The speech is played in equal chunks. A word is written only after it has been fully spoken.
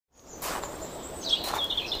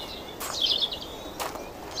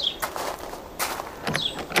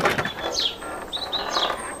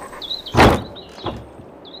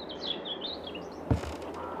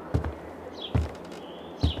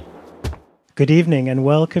Good evening and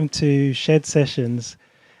welcome to Shed Sessions.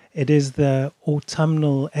 It is the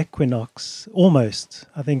autumnal equinox, almost.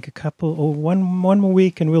 I think a couple or one more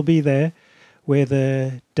week and we'll be there, where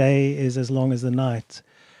the day is as long as the night.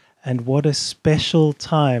 And what a special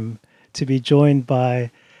time to be joined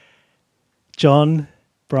by John,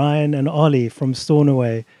 Brian and Ollie from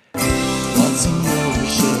STORNOWAY. What's in your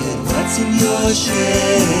shed? What's in your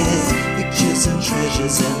shed? Pictures and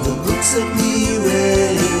treasures and the books that we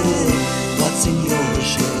read. What's in your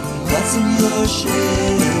shed? What's in your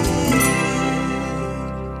shed?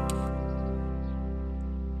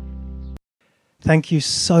 Thank you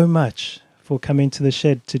so much for coming to the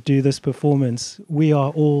shed to do this performance. We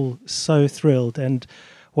are all so thrilled, and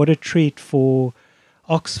what a treat for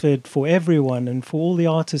Oxford, for everyone, and for all the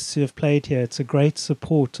artists who have played here. It's a great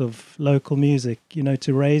support of local music, you know,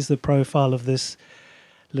 to raise the profile of this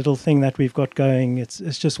little thing that we've got going. It's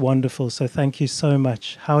just wonderful. So thank you so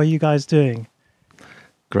much. How are you guys doing?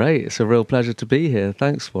 Great. It's a real pleasure to be here.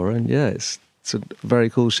 Thanks, Warren. Yeah, it's a very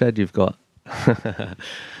cool shed you've got. I've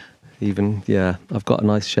got a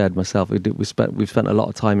nice shed myself. We've spent a lot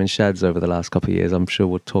of time in sheds over the last couple of years. I'm sure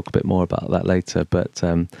we'll talk a bit more about that later, but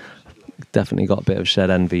definitely got a bit of shed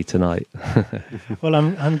envy tonight. Well,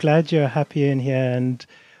 I'm glad you're happy in here, and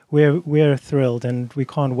we're thrilled, and we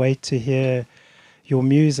can't wait to hear your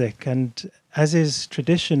music. And as is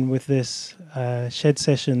tradition with this Shed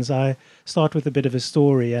Sessions, I start with a bit of a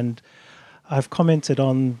story, and I've commented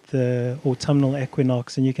on the autumnal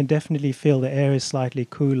equinox, and you can definitely feel the air is slightly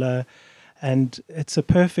cooler, and it's a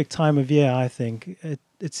perfect time of year, I think.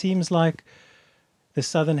 It seems like the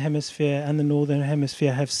southern hemisphere and the northern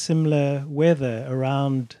hemisphere have similar weather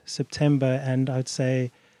around September, and I'd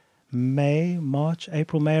say March,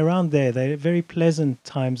 April, May, around there. They're very pleasant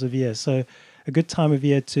times of year. So a good time of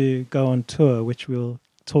year to go on tour, which we'll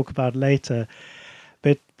talk about later.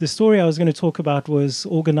 But the story I was going to talk about was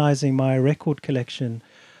organizing my record collection.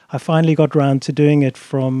 I finally got round to doing it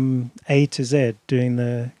from A to Z, doing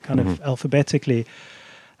the kind of alphabetically.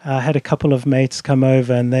 I had a couple of mates come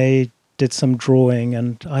over and they did some drawing,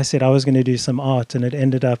 and I said I was going to do some art, and it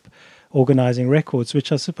ended up organizing records,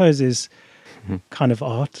 which I suppose is kind of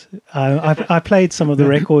art. I played some of the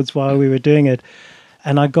records while we were doing it,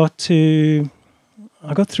 and I got through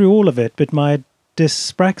all of it, but my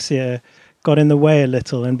dyspraxia got in the way a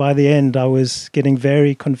little, and by the end I was getting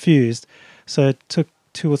very confused. So it took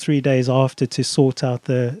 2 or 3 days after to sort out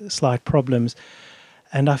the slight problems,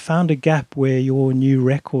 and I found a gap where your new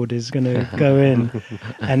record is going to go in,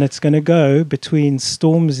 and it's going to go between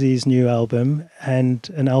Stormzy's new album and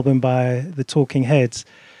an album by the Talking Heads,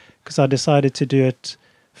 because I decided to do it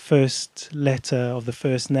first letter of the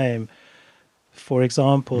first name. For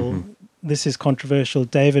example, this is controversial.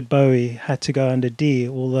 David Bowie had to go under D,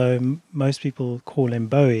 although most people call him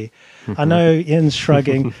Bowie. I know Ian's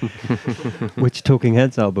shrugging. Which Talking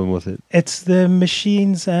Heads album was it? It's the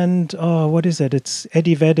Machines and, what is it? It's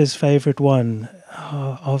Eddie Vedder's favorite one.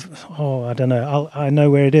 I don't know. I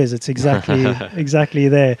know where it is. It's exactly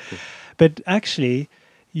there. But actually,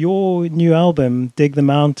 your new album, Dig the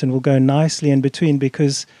Mountain, will go nicely in between,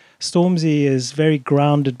 because Stormzy is very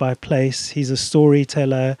grounded by place. He's a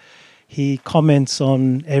storyteller. He comments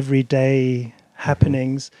on everyday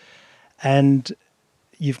happenings, and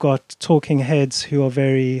you've got Talking Heads who are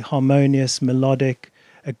very harmonious, melodic,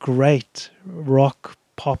 a great rock,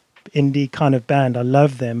 pop, indie kind of band. I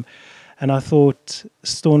love them, and I thought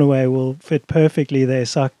STORNOWAY will fit perfectly there.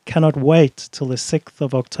 So I cannot wait till the 6th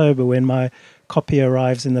of October when my copy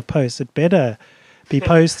arrives in the post. It better be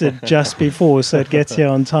posted just before so it gets here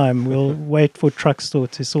on time. We'll wait for Truck Store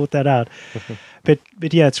to sort that out. But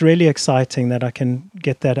yeah, it's really exciting that I can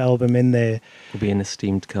get that album in there. We'll be an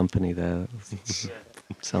esteemed company there.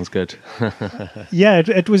 Sounds good. Yeah,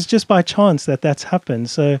 it was just by chance that that's happened.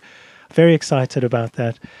 So very excited about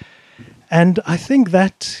that. And I think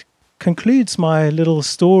that concludes my little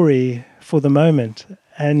story for the moment.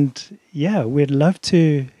 And yeah, we'd love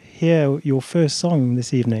to hear your first song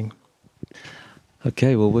this evening.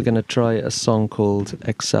 Okay, well, we're going to try a song called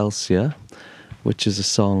Excelsior, which is a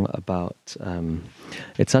song about,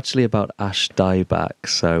 it's actually about ash dieback.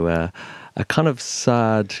 So a kind of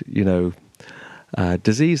sad,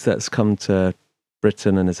 disease that's come to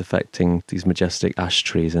Britain and is affecting these majestic ash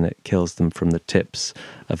trees, and it kills them from the tips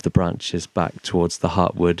of the branches back towards the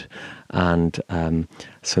heartwood. And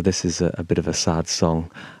so this is a bit of a sad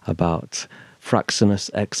song about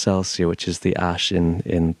Fraxinus excelsior, which is the ash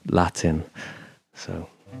in Latin. So...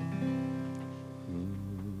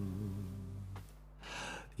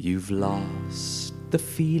 You've lost the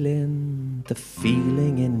feeling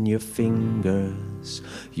in your fingers.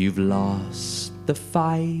 You've lost the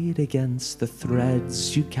fight against the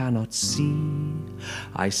threads you cannot see.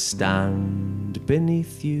 I stand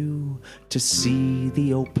beneath you to see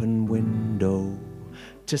the open window,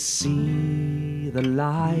 to see the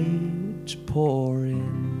light pour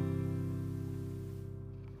in.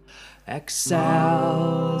 Excelsior,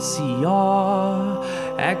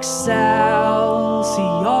 Excelsior,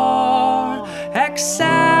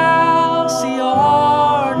 Excelsior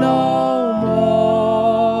no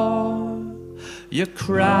more. Your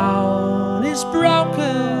crown is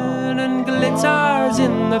broken and glitters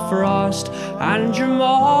in the frost, and you're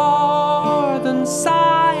more than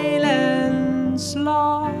silence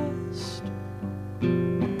lost.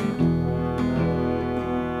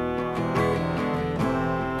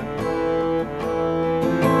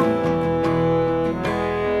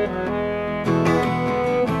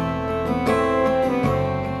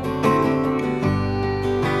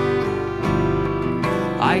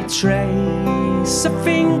 I trace a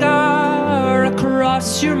finger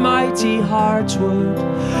across your mighty heartwood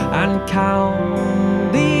and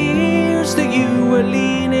count the years that you were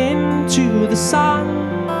leaning to the sun.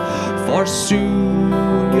 For soon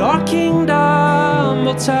your kingdom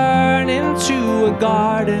will turn into a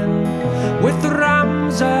garden with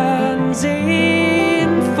ramsons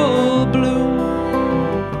in full bloom.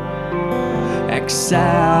 Excelsior,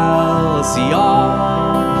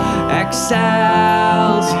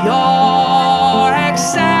 Excelsior,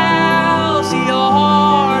 Excelsior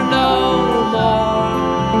no more.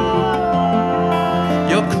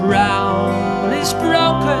 Your crown is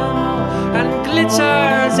broken and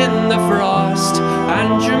glitters in the frost,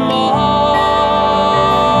 and you're more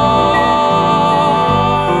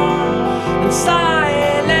than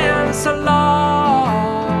silence alone.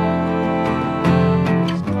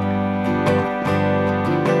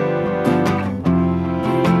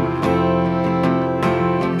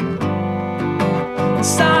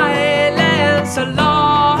 Silence alone.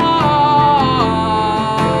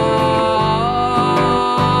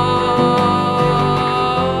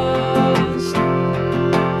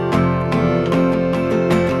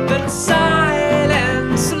 Then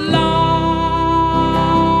silence lost.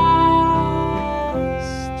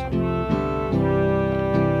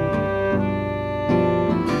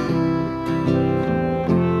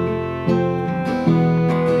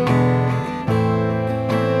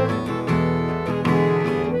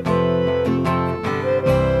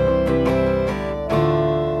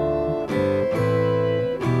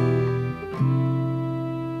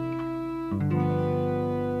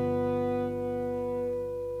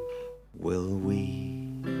 Will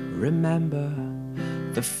we remember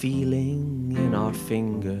the feeling in our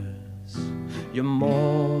fingers? You're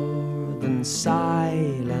more than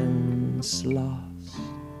silence lost.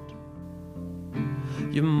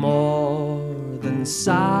 You're more than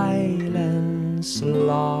silence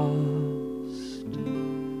lost.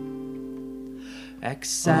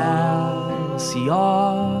 Excelsior,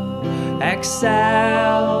 Excelsior,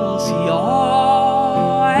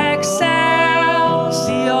 Excelsior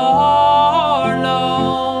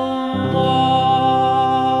no more.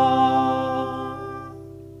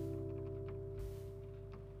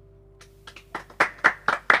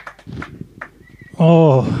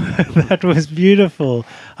 Oh, that was beautiful.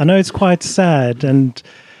 I know it's quite sad, and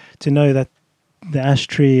to know that the ash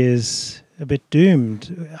tree is a bit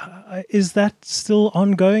doomed. Is that still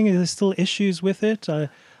ongoing? Is there still issues with it? I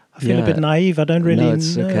feel a bit naive. I don't really know. No,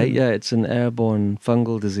 it's okay. Yeah, it's an airborne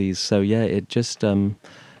fungal disease. So yeah, it just,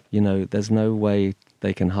 there's no way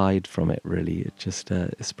they can hide from it, really. It just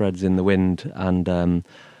it spreads in the wind. And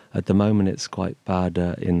at the moment, it's quite bad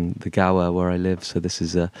in the Gower where I live. So this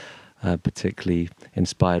is particularly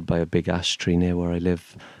inspired by a big ash tree near where I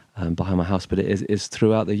live, behind my house. But it is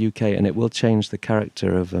throughout the UK, and it will change the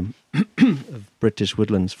character of of British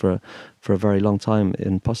woodlands for a very long time,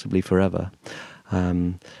 and possibly forever.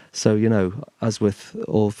 So as with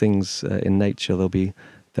all things in nature,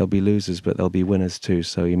 there'll be losers, but there'll be winners too.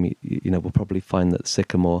 So we'll probably find that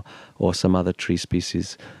sycamore or some other tree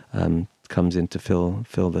species comes in to fill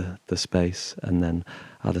the space, and then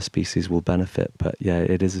other species will benefit. But yeah,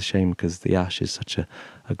 it is a shame because the ash is such a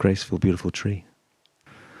graceful, beautiful tree.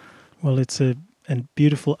 Well, it's a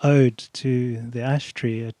beautiful ode to the ash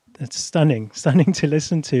tree. It's stunning to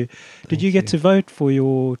listen to. Did you get to vote for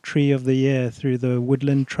your tree of the year through the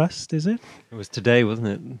Woodland Trust, is it? It was today, wasn't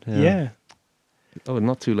it? Yeah. Oh,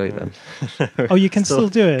 not too late then. Oh, you can still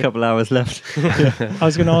do it. A couple hours left. I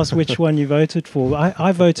was going to ask which one you voted for.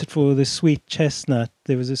 I voted for the sweet chestnut.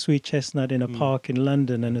 There was a sweet chestnut in a park in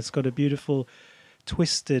London, and it's got a beautiful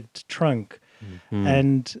twisted trunk.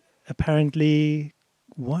 And apparently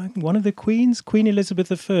one of the queens, Queen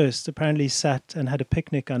Elizabeth I, apparently sat and had a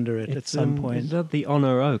picnic under it at some point. Is that the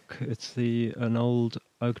Honor Oak? It's an old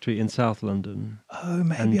oak tree in South London. Oh,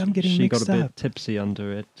 maybe I'm getting she mixed got a up. bit tipsy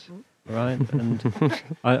under it, right? And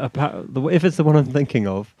if it's the one I'm thinking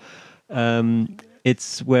of,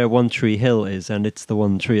 it's where One Tree Hill is, and it's the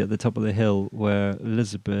one tree at the top of the hill where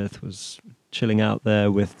Elizabeth was chilling out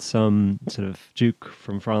there with some sort of duke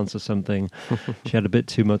from France or something. She had a bit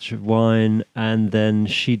too much wine, and then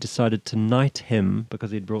she decided to knight him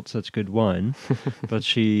because he'd brought such good wine, but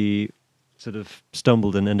she sort of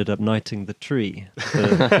stumbled and ended up knighting the tree.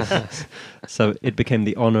 So it became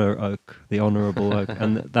the Honor Oak, the Honourable Oak,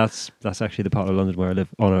 and that's actually the part of London where I live,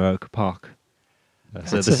 Honor Oak Park.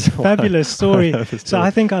 That's a fabulous story. So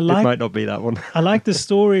I think it might not be that one. I like the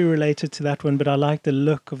story related to that one, but I like the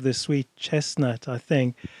look of the sweet chestnut, I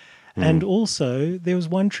think. And also, there was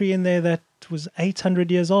one tree in there that was 800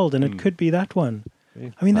 years old, and it could be that one.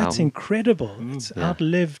 I mean, that's incredible. It's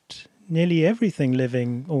outlived nearly everything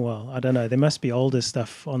living. Oh, well, I don't know. There must be older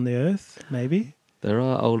stuff on the earth, maybe. There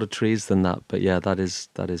are older trees than that, but yeah, that is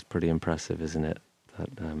pretty impressive, isn't it? That,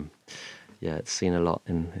 it's seen a lot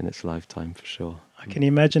in its lifetime, for sure. I can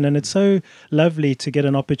imagine, and it's so lovely to get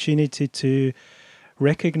an opportunity to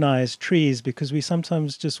recognize trees, because we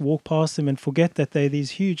sometimes just walk past them and forget that they're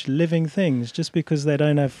these huge living things. Just because they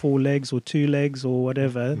don't have 4 legs or 2 legs or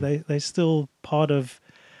whatever, they're still part of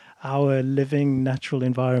our living natural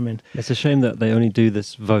environment. It's a shame that they only do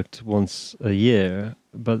this vote once a year,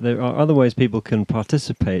 but there are other ways people can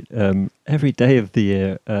participate every day of the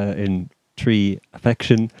year in tree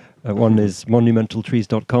affection. One is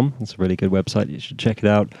monumentaltrees.com. It's a really good website. You should check it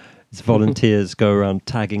out. It's volunteers go around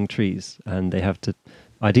tagging trees, and they have to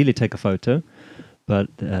ideally take a photo,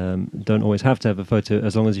 but don't always have to have a photo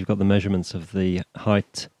as long as you've got the measurements of the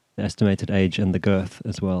height, the estimated age, and the girth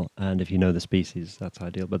as well. And if you know the species, that's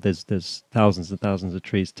ideal. But there's thousands and thousands of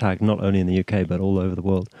trees tagged, not only in the UK, but all over the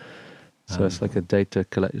world. So it's like a data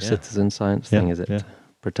citizen science thing, is it? Yeah.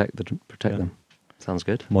 Protect them. Sounds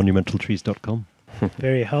good. Monumentaltrees.com.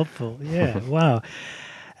 Very helpful. Yeah, wow.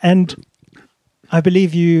 And I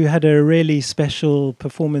believe you had a really special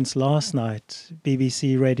performance last night,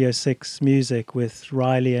 BBC Radio 6 Music with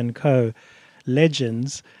Riley and Co.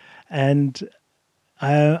 Legends. And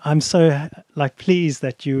I'm so pleased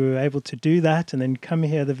that you were able to do that and then come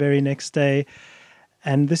here the very next day.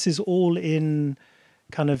 And this is all in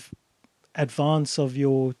kind of advance of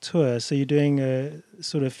your tour. So you're doing a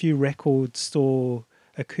sort of few record store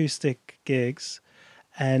acoustic gigs,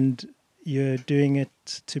 and you're doing it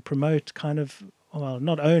to promote kind of, well,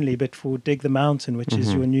 not only, but for Dig the Mountain, which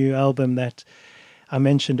is your new album that I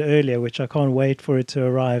mentioned earlier, which I can't wait for it to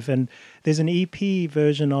arrive. And there's an EP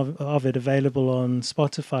version of it available on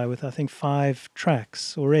Spotify with, I think, 5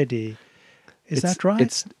 tracks already. Is that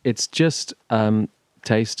right? It's just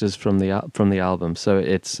tasters from the album, so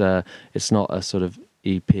it's not a sort of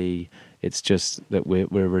EP. It's just that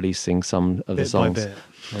we're releasing some of the songs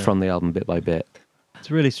from the album bit by bit.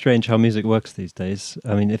 It's really strange how music works these days.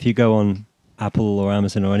 I mean, if you go on Apple or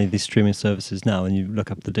Amazon or any of these streaming services now and you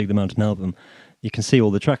look up the Dig the Mountain album, you can see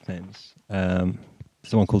all the track names.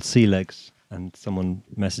 There's one called Sea Legs, and someone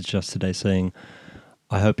messaged us today saying,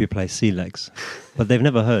 I hope you play Sea Legs. But they've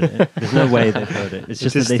never heard it. There's no way they've heard it. It's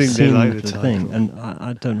just that they've seen the thing. And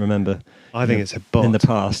I don't remember. I think it's a bot. In the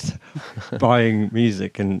past, buying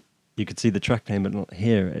music and you could see the track name but not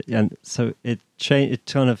hear it. And so it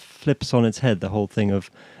kind of flips on its head, the whole thing of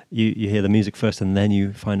you hear the music first and then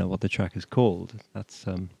you find out what the track is called. That's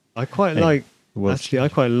I quite like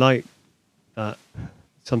that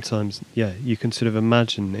sometimes, you can sort of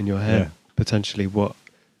imagine in your head potentially what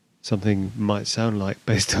something might sound like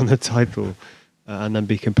based on the title, and then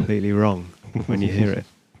be completely wrong when you hear it.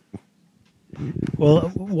 Well,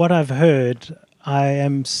 what I've heard, I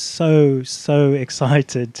am so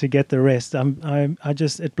excited to get the rest.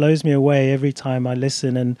 It blows me away every time I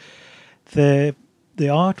listen, and the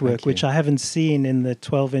artwork, which I haven't seen in the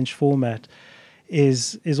 12-inch format,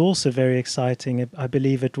 is also very exciting. I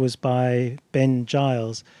believe it was by Ben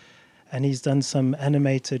Giles, and he's done some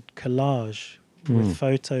animated collage with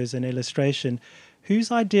photos and illustration. Whose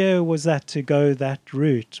idea was that to go that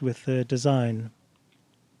route with the design?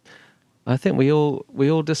 I think we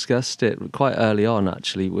all discussed it quite early on,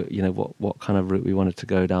 actually, what kind of route we wanted to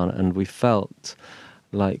go down, and we felt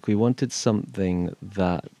like we wanted something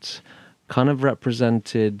that kind of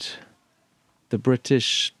represented the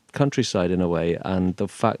British countryside in a way, and the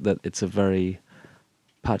fact that it's a very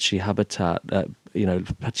patchy habitat,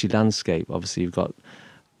 patchy landscape. Obviously, you've got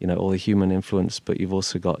all the human influence, but you've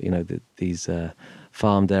also got these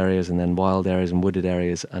farmed areas and then wild areas and wooded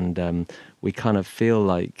areas, and we kind of feel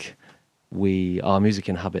like our music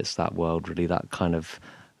inhabits that world, really, that kind of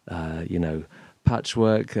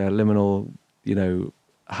patchwork, liminal,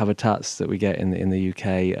 habitats that we get in the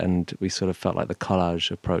UK, and we sort of felt like the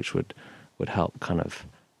collage approach would help kind of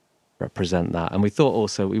represent that. And we thought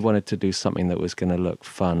also we wanted to do something that was going to look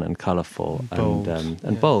fun and colourful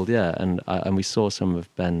and bold, yeah. And we saw some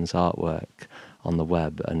of Ben's artwork on the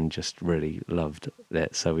web and just really loved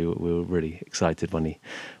it. So we were really excited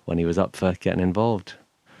when he was up for getting involved.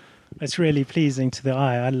 It's really pleasing to the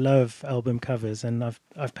eye. I love album covers, and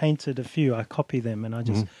I've painted a few. I copy them and I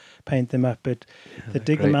just paint them up. But the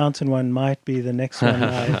Dig the Mountain one might be the next one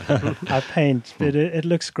I paint. But it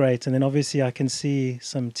looks great. And then obviously I can see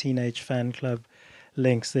some Teenage Fan Club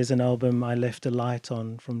links. There's an album I Left a Light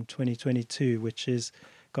on from 2022, which is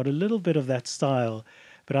got a little bit of that style.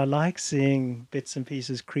 But I like seeing bits and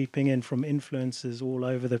pieces creeping in from influences all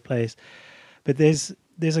over the place. But there's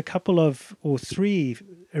a couple of, or three,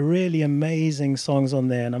 really amazing songs on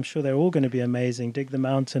there, and I'm sure they're all going to be amazing. Dig the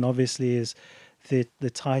Mountain obviously is the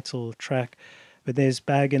title track, but there's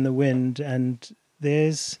Bag in the Wind, and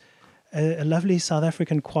there's a lovely South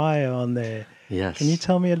African choir on there. Yes. Can you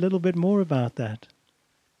tell me a little bit more about that?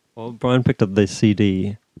 Well, Brian picked up this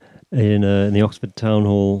CD in the Oxford Town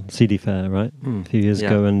Hall CD Fair, right? A few years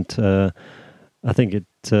ago, and I think it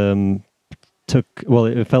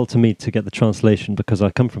it fell to me to get the translation because I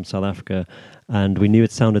come from South Africa and we knew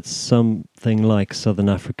it sounded something like Southern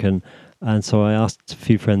African, and so I asked a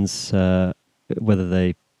few friends whether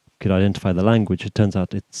they could identify the language. It turns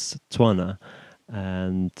out it's Tswana.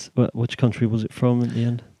 And which country was it from in the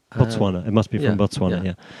end? Botswana. It must be from Botswana,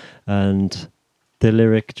 yeah. And the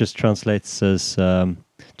lyric just translates as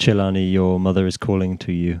Chilani, your mother is calling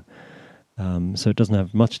to you. So it doesn't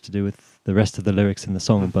have much to do with the rest of the lyrics in the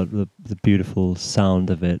song, but the beautiful sound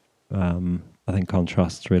of it, I think,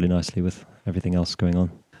 contrasts really nicely with everything else going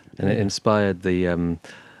on. And it inspired the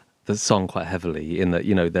song quite heavily in that,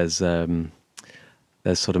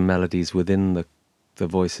 there's sort of melodies within the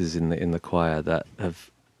voices in the choir that have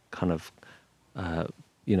kind of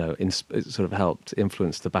sort of helped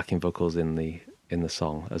influence the backing vocals in the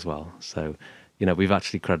song as well. So we've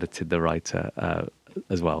actually credited the writer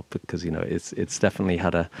as well, because it's definitely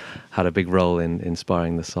had a big role in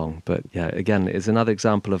inspiring the song. But yeah, again, it's another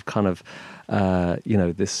example of kind of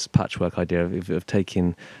this patchwork idea of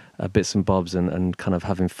taking bits and bobs and kind of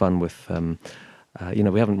having fun with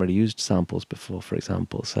we haven't really used samples before, for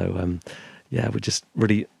example. So we just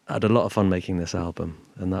really had a lot of fun making this album,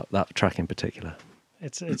 and that track in particular.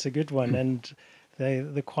 It's a good one, and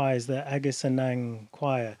the choirs, the Agasanang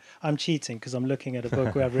choir. I'm cheating because I'm looking at a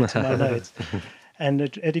book where I've written my notes, and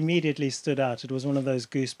it immediately stood out. It was one of those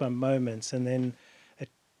goosebump moments, and then it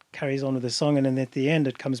carries on with the song, and then at the end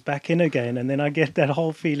it comes back in again, and then I get that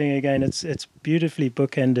whole feeling again. It's beautifully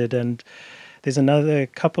bookended, and there's another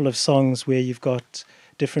couple of songs where you've got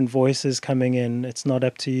different voices coming in. It's Not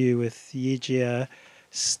Up to You with Yijia.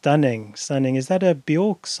 Stunning. Is that a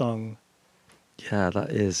Bjork song? Yeah,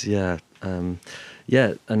 that is, yeah.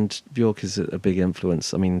 And Bjork is a big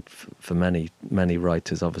influence, I mean, for many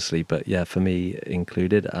writers, obviously, but yeah, for me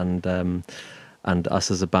included, and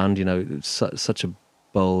us as a band, such a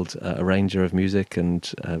bold arranger of music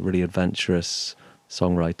and really adventurous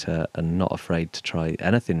songwriter, and not afraid to try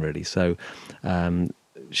anything, really. So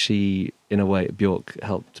she, in a way, Bjork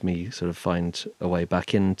helped me sort of find a way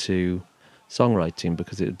back into songwriting,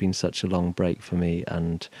 because it had been such a long break for me,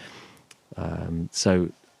 and so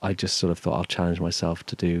I just sort of thought I'll challenge myself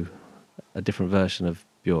to do a different version of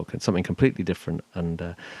Bjork, and something completely different,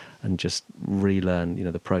 and just relearn,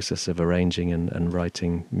 the process of arranging and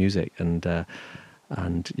writing music, and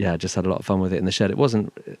just had a lot of fun with it in the shed. It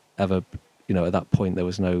wasn't ever, at that point there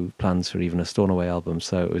was no plans for even a Stornoway album,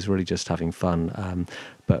 so it was really just having fun.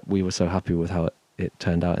 But we were so happy with how it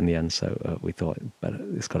turned out in the end, so we thought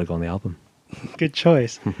it's got to go on the album. Good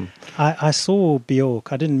choice. I saw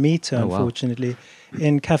Bjork. I didn't meet her, unfortunately,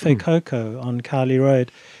 in Cafe Coco on Cowley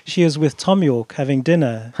Road. She was with Tom York having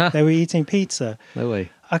dinner. They were eating pizza. No way.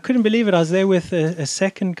 I couldn't believe it. I was there with a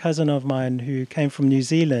second cousin of mine who came from New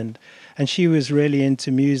Zealand, and she was really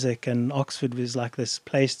into music, and Oxford was like this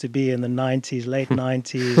place to be in the 90s, late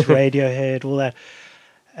 90s, Radiohead, all that.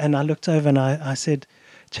 And I looked over and I said,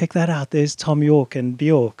 check that out. There's Tom York and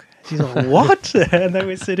Bjork. She's like, what? And they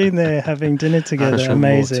were sitting there having dinner together. Actual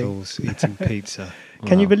amazing. Mortals eating pizza.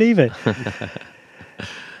 Can you believe it?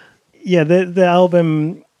 Yeah, the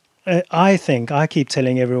album, I keep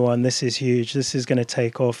telling everyone this is huge. This is going to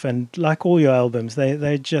take off. And like all your albums,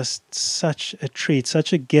 they're just such a treat,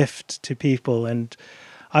 such a gift to people. And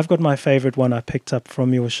I've got my favorite one I picked up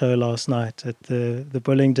from your show last night at the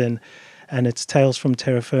Bullingdon, and it's Tales from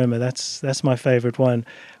Terra Firma. That's my favorite one.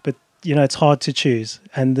 But, you know, it's hard to choose.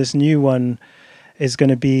 And this new one is going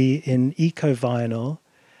to be in eco vinyl.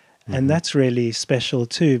 And that's really special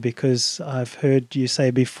too, because I've heard you say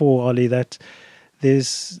before, Ollie, that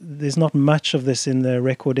there's not much of this in the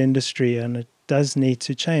record industry, and it does need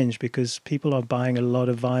to change because people are buying a lot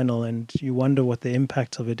of vinyl, and you wonder what the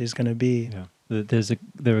impact of it is going to be. Yeah.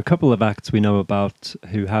 There are a couple of acts we know about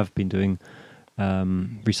who have been doing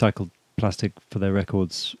recycled plastic for their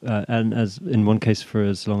records, and as in one case for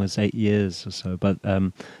as long as 8 years or so. But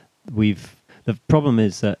the problem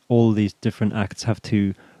is that all these different acts have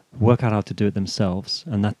to work out how to do it themselves,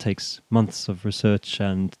 and that takes months of research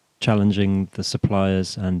and challenging the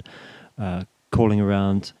suppliers and calling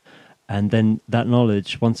around. And then that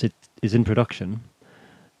knowledge, once it is in production,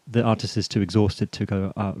 the artist is too exhausted to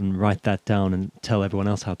go out and write that down and tell everyone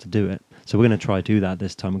else how to do it. So we're going to try do that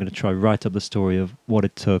this time. We're going to try write up the story of what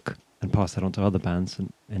it took and pass that on to other bands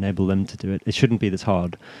and enable them to do it. It shouldn't be this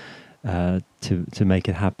hard to make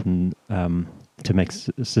it happen, to make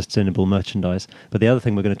sustainable merchandise. But the other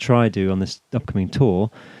thing we're going to try do on this upcoming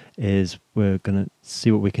tour is we're going to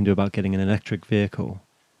see what we can do about getting an electric vehicle,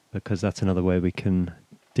 because that's another way we can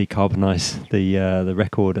decarbonize the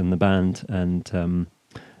record and the band and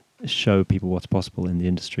show people what's possible in the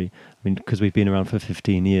industry. I mean, because we've been around for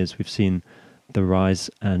 15 years, we've seen the rise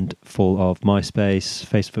and fall of MySpace,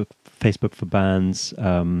 Facebook for bands,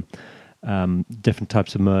 different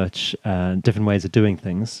types of merch, different ways of doing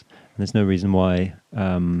things. And there's no reason why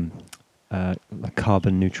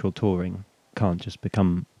carbon neutral touring can't just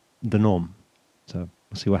become the norm. So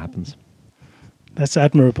we'll see what happens. That's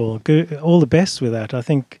admirable. Good. All the best with that. I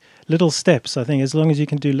think little steps. I think as long as you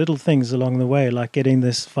can do little things along the way, like getting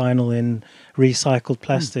this vinyl in recycled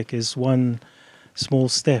plastic is one small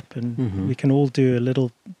step, and we can all do a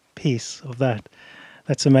little piece of that.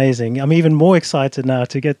 That's amazing. I'm even more excited now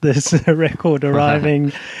to get this record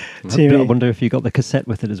arriving to me. I wonder if you got the cassette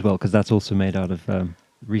with it as well, because that's also made out of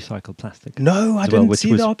recycled plastic. No, I didn't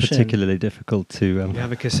see the option. Which was particularly difficult to... You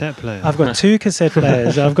have a cassette player? I've got 2 cassette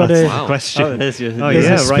players. I've got question. Oh, there's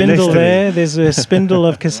a spindle there. There's a spindle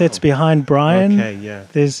of cassettes behind Brian. Okay, yeah.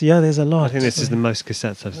 There's a lot. I think this is the most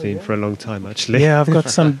cassettes I've seen for a long time, actually. Yeah, I've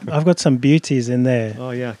got some beauties in there.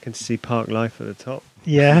 Oh yeah, I can see Park Life at the top.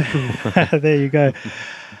 Yeah, there you go.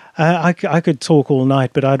 I could talk all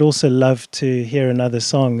night, but I'd also love to hear another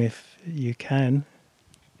song if you can.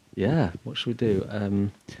 Yeah, what should we do?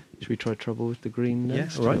 Should we try Trouble with the Green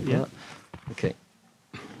next? Yes, all right, yeah. Okay.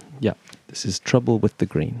 Yeah, this is Trouble with the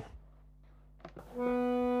Green.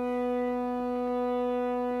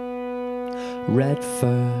 Red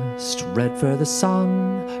first, red for the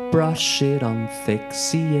sun. Brush it on thick,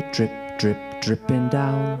 see it drip, drip, dripping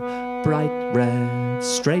down. Bright red,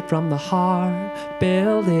 straight from the heart.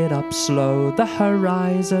 Build it up slow, the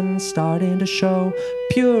horizon starting to show.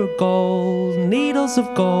 Pure gold, needles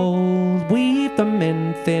of gold. Weave them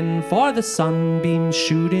in thin for the sunbeams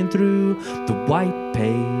shooting through. The white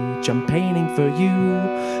page I'm painting for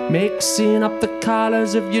you. Mixing up the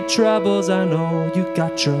colors of your troubles. I know you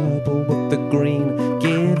got trouble with the green,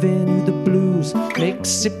 giving you the blues.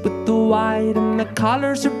 Mix it with the white and the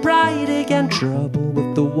colors are bright again. Trouble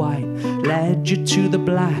with the white led you to the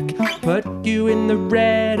black, put you in the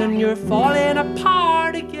red, and you're falling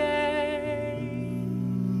apart again.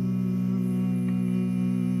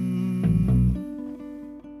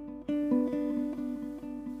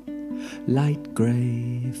 Light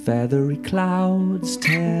grey, feathery clouds,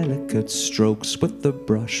 delicate strokes with the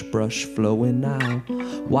brush flowing now.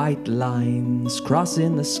 White lines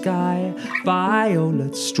crossing the sky,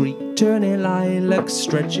 violet streak turning lilac,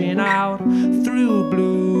 stretching out through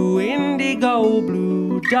blue, indigo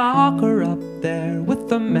blue, darker up there with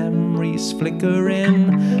the memories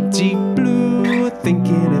flickering. Deep blue,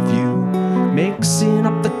 thinking of you. Mixing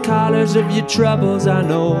up the colors of your troubles. I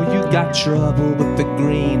know you got trouble with the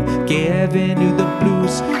green, giving you the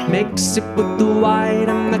blues. Mix it with the white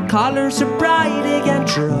and the colors are bright again.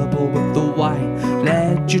 Trouble with the white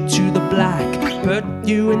led you to the black, put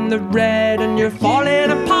you in the red, and you're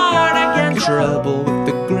falling apart again. Trouble with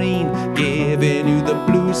the green, giving you the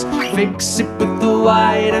blues. Fix it with the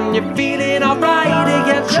white and you're feeling alright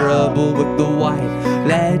again. Trouble with the white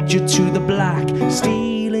led you to the black,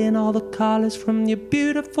 stealing all the colors from your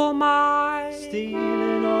beautiful mind.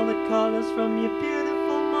 Stealing all the colors from your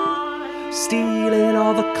beautiful mind. Stealing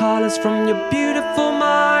all the colors from your beautiful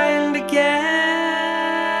mind again.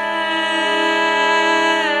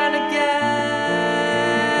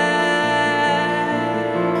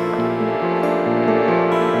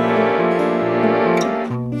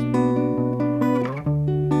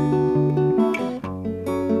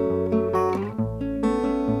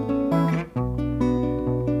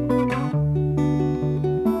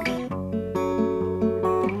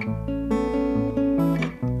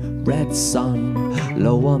 red sun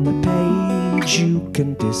low on the page. You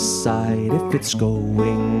can decide if it's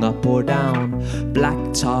going up or down. Black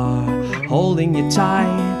tar holding you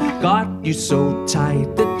tight, got you so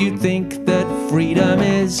tight that you think that freedom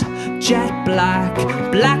is jet black,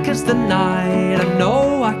 black as the night. I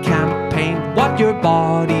know I can't paint what your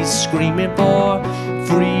body's screaming for.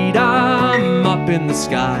 Freedom up in the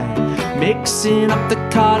sky, mixing up the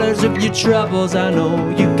colors of your troubles. I know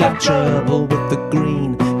you got trouble with the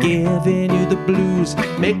green, giving you the blues.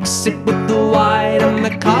 Mix it with the white and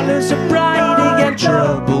the colors are bright. Again,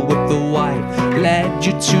 trouble with the white led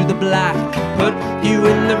you to the black, put you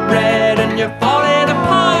in the red and you're falling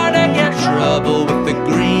apart. Again, trouble with the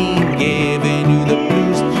green, giving you the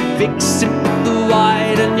blues. Fix it with the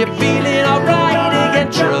white and you're feeling alright. Again,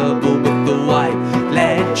 trouble with the white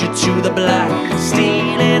led you to the black,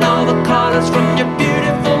 stealing all the colors from your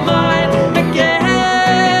beautiful mind. Again,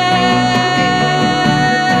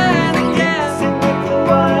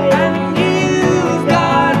 and you've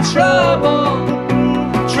got trouble,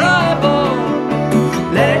 trouble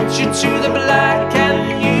led you to the black, and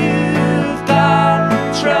you've got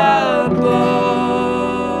trouble.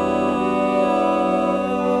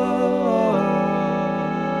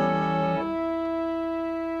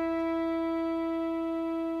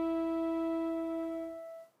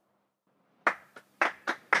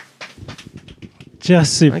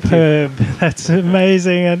 Just superb. That's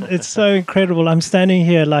amazing, and it's so incredible. I'm standing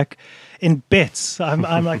here like in bits. I'm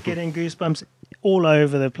like getting goosebumps all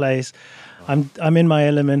over the place. I'm in my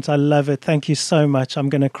element. I love it. Thank you so much. I'm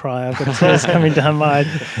going to cry. I've got tears coming down my eyes.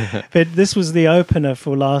 But this was the opener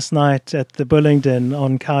for last night at the Bullingdon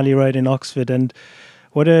on Cowley Road in Oxford, and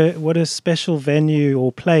what a special venue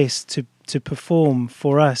or place to perform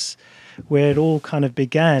for us, where it all kind of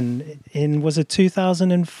began in, was it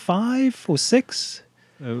 2005 or 6?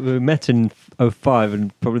 We met in 05,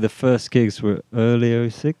 and probably the first gigs were early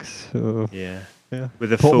 06. Or Yeah. yeah,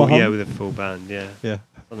 With a Port full, Mahon? with a full band, yeah. Yeah.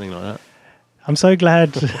 Something like that. I'm so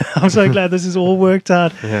glad. I'm so glad this is all worked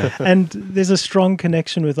out. Yeah. And there's a strong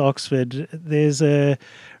connection with Oxford. There's a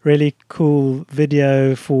really cool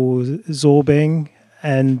video for Zorbing,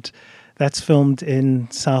 and that's filmed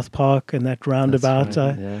in South Park and that roundabout.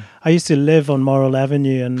 Right, yeah. I used to live on Morrill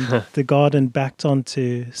Avenue, and the garden backed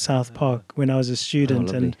onto South Park when I was a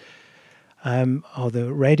student. lovely. And the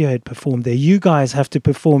Radiohead performed there. You guys have to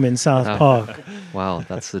perform in South Park. Wow,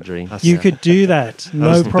 that's the dream. That's You it. could do that, That no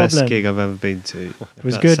was the problem. best gig I've ever been to. It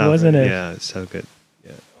was That good, South wasn't End. it? Yeah, it's so good.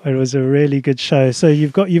 It was a really good show. So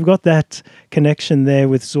you've got that connection there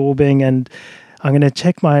with Zorbing, and I'm going to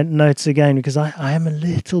check my notes again because I am a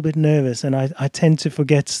little bit nervous and I tend to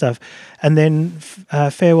forget stuff. And then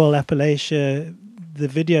Farewell Appalachia, the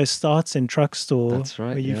video starts in Truck Store. That's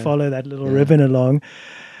right, Where you yeah. follow that little Yeah. ribbon along.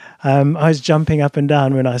 I was jumping up and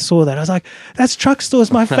down when I saw that. I was like, "That's Truck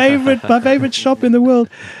Store's my favorite shop in the world."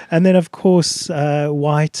 And then, of course,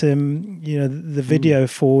 Whitem, the video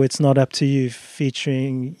for "It's Not Up to You"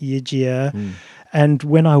 featuring Yijia. And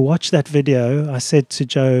when I watched that video, I said to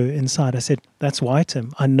Joe inside, I said, "That's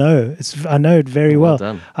Whitem. I know it very Well well.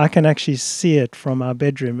 done. I can actually see it from our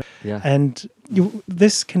bedroom." Yeah. And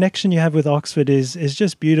this connection you have with Oxford is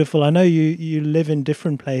just beautiful. I know you live in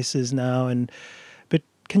different places now, but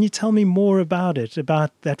can you tell me more about it,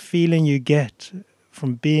 about that feeling you get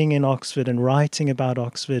from being in Oxford and writing about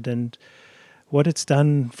Oxford and what it's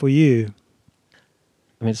done for you?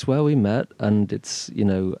 I mean, it's where we met, and it's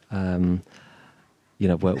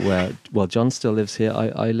where John still lives here.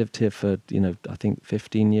 I lived here for I think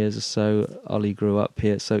 15 years or so. Ollie grew up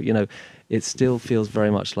here, so it still feels very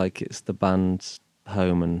much like it's the band's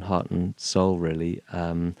home and heart and soul, really.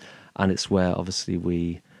 And it's where obviously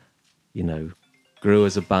we, grew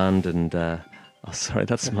as a band. And sorry,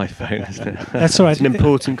 that's my phone, isn't it? That's all right. It's an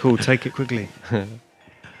important call. Take it quickly.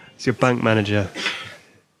 It's your bank manager.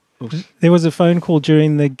 There was a phone call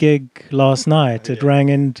during the gig last night. It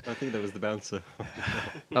rang, and I think that was the bouncer.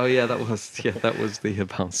 Oh yeah, that was the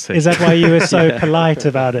bouncer. is that why you were so polite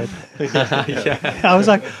about it? I was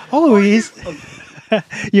like, "Oh, he's."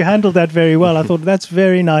 You handled that very well. I thought that's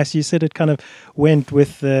very nice. You said it kind of went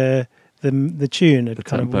with the tune. It the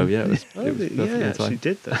kind tempo? of Yeah, it was perfect Yeah, in actually time.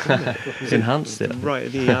 did that. Didn't it? Enhanced it. Right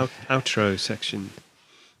at the outro section.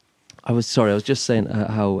 I was just saying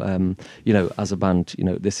how as a band,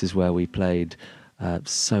 this is where we played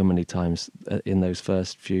so many times in those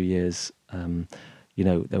first few years.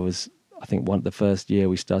 There was, I think, the first year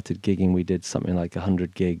we started gigging, we did something like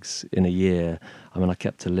 100 gigs in a year. I mean, I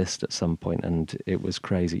kept a list at some point, and it was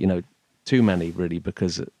crazy. Too many really,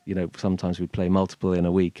 because sometimes we'd play multiple in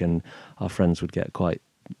a week, and our friends would get quite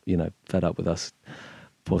fed up with us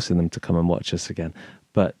forcing them to come and watch us again.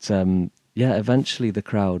 But yeah, eventually the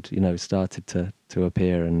crowd, you know, started to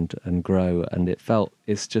appear and grow, and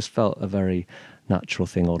it's just felt a very natural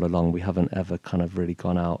thing all along. We haven't ever kind of really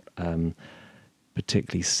gone out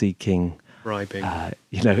particularly seeking Bribing.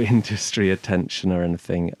 you know, industry attention or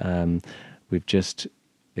anything. We've just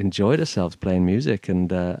enjoyed ourselves playing music,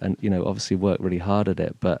 and you know, obviously worked really hard at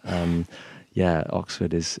it. But yeah,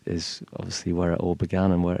 Oxford is obviously where it all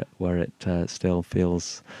began, and where it still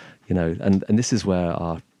feels, you know, and this is where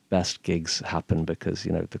our best gigs happen, because,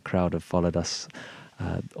 you know, the crowd have followed us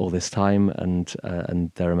all this time, and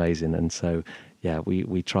they're amazing. And so yeah,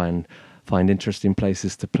 we try and find interesting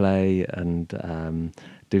places to play, and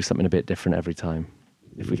do something a bit different every time,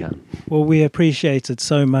 if we can. Well, we appreciate it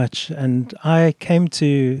so much. And I came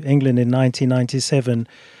to England in 1997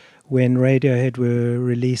 when Radiohead were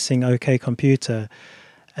releasing OK Computer.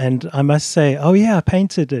 And I must say, oh yeah, I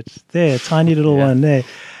painted it there, tiny little one there.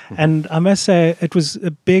 And I must say, it was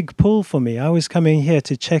a big pull for me. I was coming here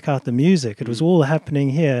to check out the music. It was all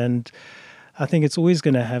happening here. And I think it's always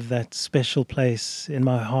going to have that special place in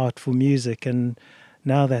my heart for music. And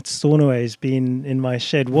now that Stornoway has been in my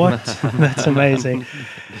shed, what? That's amazing.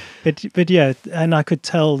 But yeah, and I could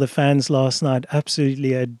tell the fans last night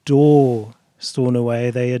absolutely adore Stornoway.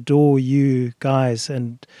 They adore you guys.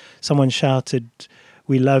 And someone shouted,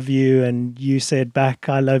 "We love you," and you said back,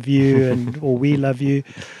 "I love you," and or "We love you."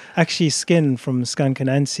 Actually, Skin from Skunk and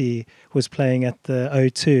Nancy was playing at the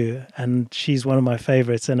O2, and she's one of my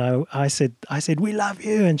favorites. And I said, "We love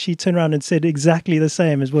you," and she turned around and said exactly the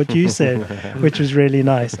same as what you said, which was really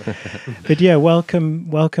nice. But yeah,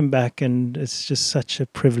 welcome back, and it's just such a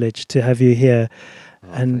privilege to have you here. Oh,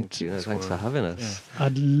 and thank you. Thanks for having us.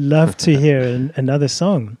 I'd love to hear another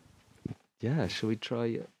song. Yeah, shall we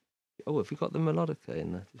try? Oh, have we got the melodica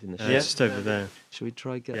in the shed? Just over there. Should we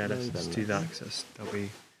try get Yeah, those let's then? do that, because that'll be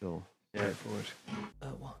Cool. straightforward.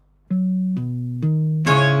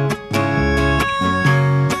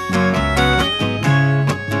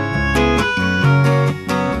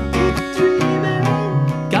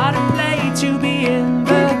 Gotta play to be in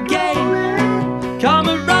the game. Come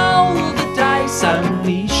and roll the dice,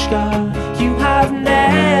 Amnishka. You have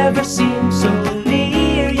never seemed so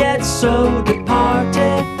near, yet so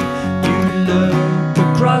departed. You look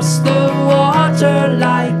across the water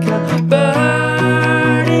like a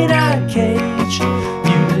bird in a cage.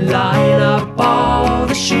 You line up all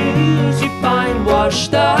the shoes you find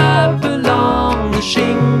washed up along the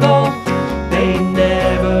shingle. They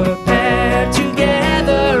never pair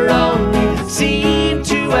together, only seem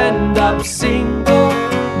to end up single.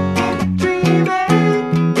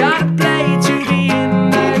 Gotta play to be in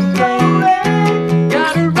the game.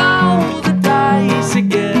 Gotta roll the dice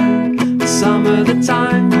again. Some of the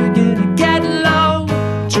time you're gonna get low,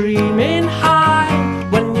 dreaming high.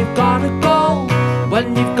 When you've got a goal,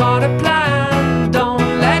 when you've got a plan,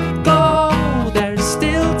 don't let go. There's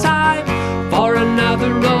still time for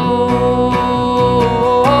another roll.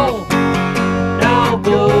 Now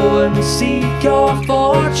go and seek your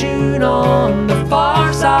fortune on the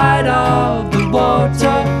far side of the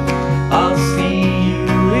water. I'll see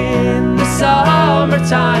you in the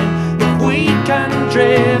summertime if we can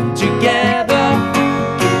drift together.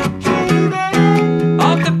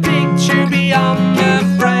 Of the picture beyond the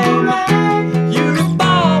frame, you're a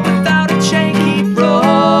ball without a chain, keep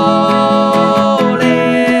rolling.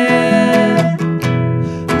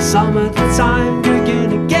 Some of the time you're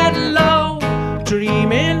gonna get low,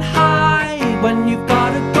 dreaming high. When you've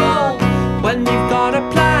got a goal, when you've got a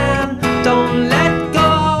plan, don't let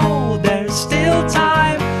go. There's still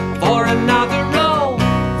time for another roll,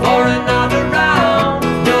 for another round.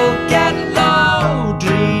 You'll get low,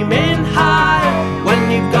 dreaming high. When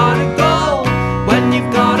you've got a goal, when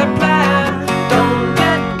you've got a plan, don't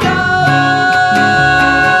let go.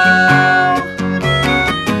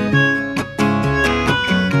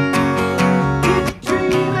 Keep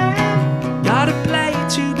dreaming. Gotta play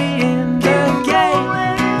to be in the game.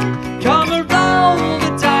 Come and roll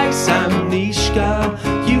the dice, Amnishka.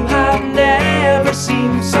 You have never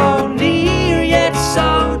seemed so near, yet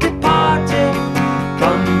so departed.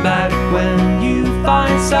 Come back when you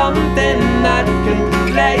find something that can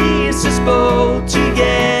place us both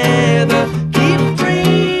together. Keep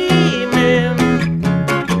dreaming,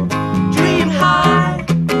 dream high.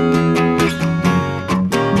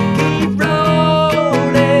 Keep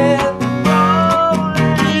rolling,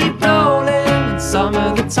 keep rolling. And some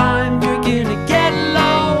of the time you're gonna get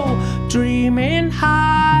low, dreaming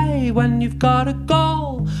high. When you've got a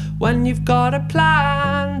goal, when you've got a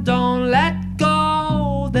plan, don't let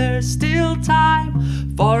go. There's still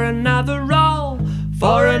time for another roll,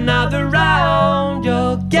 for another round.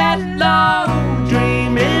 You'll get low, dream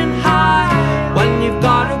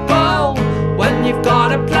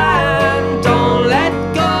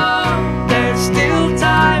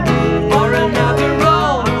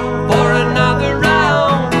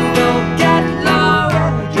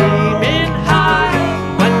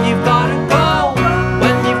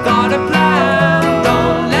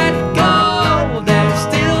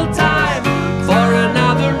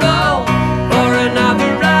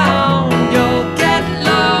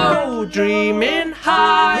dreaming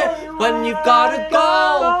high. When you've got a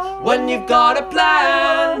goal, when you've got a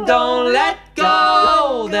plan, don't let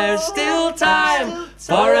go. There's still time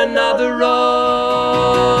for another roll.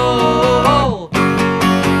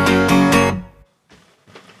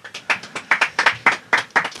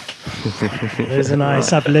 There's a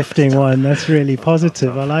nice uplifting one. That's really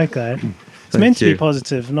positive. I like that. It's meant to be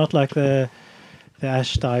positive, not like the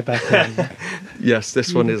ash die back then. Yes,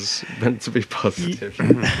 this one is meant to be positive.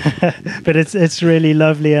 But it's really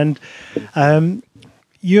lovely. And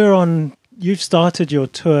you've started your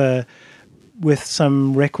tour with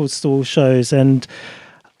some record store shows, and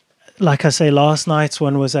like I say, last night's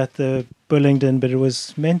one was at the Bullingdon, but it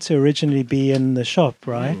was meant to originally be in the shop,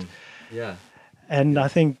 right? Yeah. And I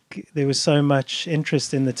think there was so much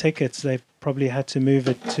interest in the tickets, they probably had to move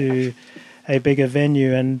it to a bigger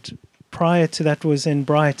venue. And prior to that was in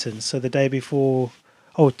Brighton, so the day before,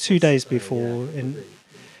 2 days before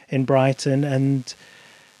in Brighton. And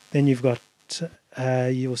then you've got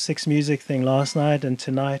your Six Music thing last night, and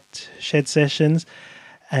tonight Shed Sessions,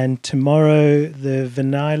 and tomorrow the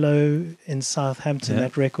Vinilo in Southampton,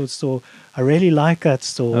 that record store. I really like that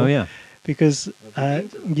store. Oh, yeah. Because, a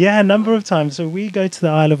number of times. So we go to the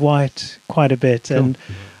Isle of Wight quite a bit. Cool. And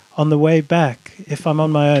on the way back, if I'm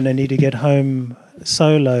on my own, I need to get home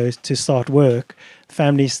solo to start work. The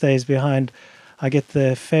family stays behind. I get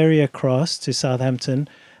the ferry across to Southampton,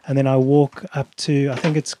 and then I walk up to, I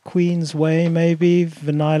think it's Queen's Way, maybe,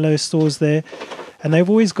 Vinilo stores there. And they've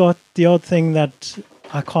always got the odd thing that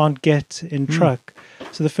I can't get in truck.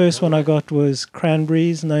 So the first one I got was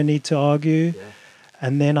Cranberries, No Need to Argue. Yeah.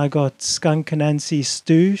 And then I got Skunk Anansi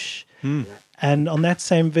Stoosh. And on that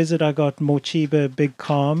same visit, I got Morchiba Big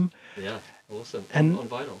Calm. Yeah, awesome. And on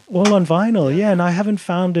vinyl. All on vinyl, yeah. And I haven't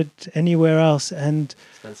found it anywhere else. And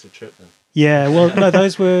expensive trip then. Yeah, well, no,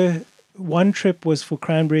 those were... One trip was for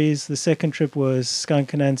Cranberries. The second trip was Skunk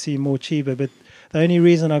Anansi, Morchiba. But the only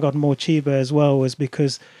reason I got Morchiba as well was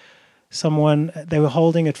because they were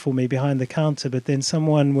holding it for me behind the counter, but then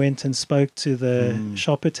someone went and spoke to the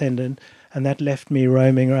shop attendant, and that left me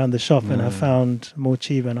roaming around the shop, and I found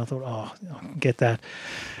Morchiba, and I thought, I'll get that.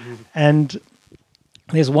 And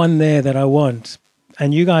there's one there that I want,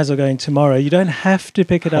 and you guys are going tomorrow. You don't have to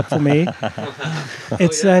pick it up for me.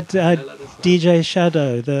 It's that DJ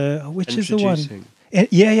Shadow, which is the one?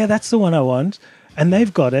 Yeah, that's the one I want, and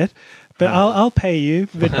they've got it. But I'll pay you.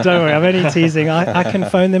 But don't worry, I'm only teasing. I can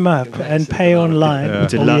phone them up and pay online. Yeah.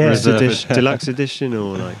 Deluxe edition,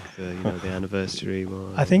 or like the anniversary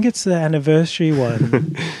one? I think it's the anniversary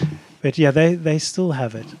one. But yeah, they still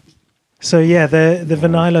have it. So yeah, the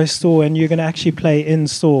Vinilo store, and you're going to actually play in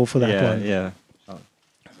store for that one. Yeah.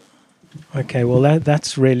 Okay, well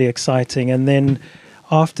that's really exciting. And then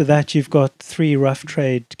after that, you've got 3 Rough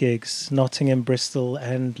Trade gigs: Nottingham, Bristol,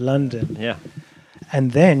 and London. Yeah.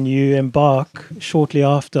 And then you embark shortly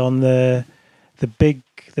after on the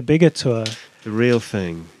bigger tour. The real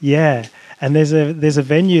thing. Yeah. And there's a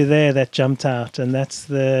venue there that jumped out, and that's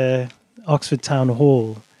the Oxford Town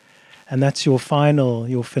Hall. And that's your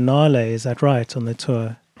finale, is that right, on the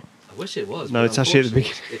tour? I wish it was. No, it's actually at the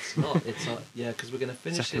beginning. It's not. Yeah, because we're going to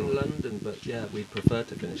finish in London, but yeah, we'd prefer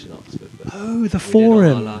to finish in Oxford. But the we Forum.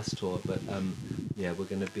 did on our last tour, but yeah, we're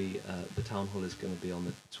going to be, the Town Hall is going to be on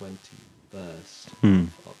the 21st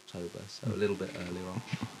of October, so a little bit earlier on.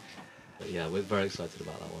 But yeah, we're very excited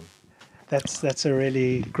about that one. That's a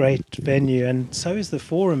really great venue, and so is the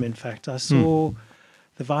Forum. In fact, I saw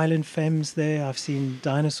the Violent Femmes there. I've seen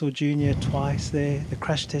Dinosaur Jr. twice there. The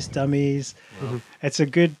Crash Test Dummies. Wow. It's a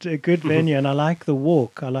good venue, and I like the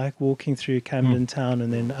walk. I like walking through Camden Town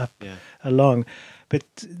and then up along. But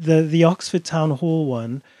the Oxford Town Hall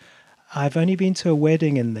one, I've only been to a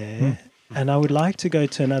wedding in there. And I would like to go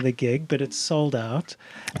to another gig, but it's sold out.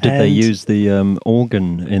 Did they use the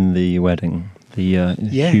organ in the wedding? The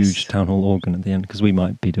huge town hall organ at the end? Because we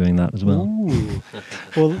might be doing that as well. Ooh.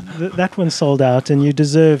 Well, that one's sold out, and you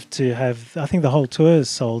deserve to have... I think the whole tour is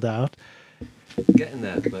sold out. Getting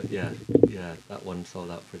there, but yeah, that one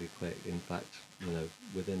sold out pretty quick. In fact,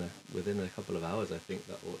 within a couple of hours, I think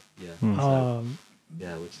that will... Yeah. So,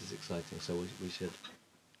 which is exciting. So we should,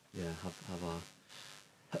 have our...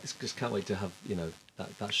 Just can't wait to have,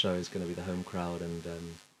 that show is going to be the home crowd, and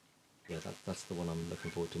that's the one I'm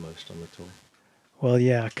looking forward to most on the tour. Well,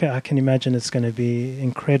 yeah, I can imagine it's going to be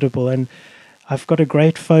incredible. And I've got a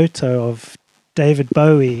great photo of David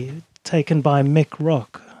Bowie taken by Mick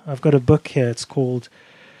Rock. I've got a book here. It's called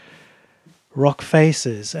Rock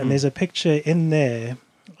Faces, and there's a picture in there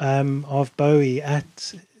of Bowie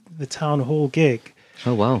at the Town Hall gig.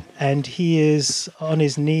 Oh, wow. And he is on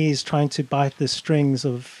his knees trying to bite the strings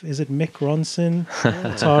of, is it Mick Ronson,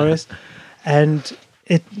 guitarist? And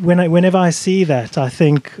whenever I see that, I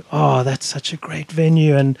think, oh, that's such a great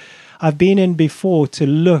venue. And I've been in before to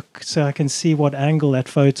look so I can see what angle that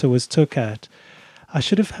photo was took at. I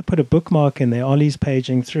should have put a bookmark in there. Ollie's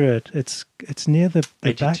paging through it. It's near the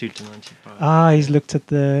back. 82 to 95. Ah, he's looked at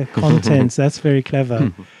the contents. That's very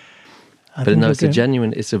clever. But no, it's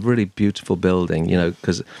a really beautiful building, you know,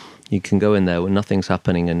 because you can go in there when nothing's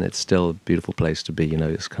happening and it's still a beautiful place to be, you know,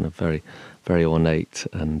 it's kind of very, very ornate.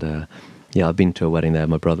 And yeah, I've been to a wedding there,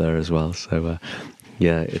 my brother as well. So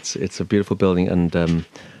yeah, it's a beautiful building, and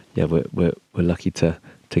yeah, we're lucky to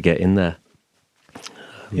get in there.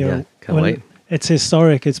 Yeah, can't wait. It's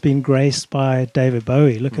historic. It's been graced by David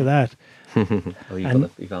Bowie. Look at that. Oh,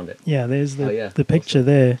 you found it. Yeah, there's the picture awesome.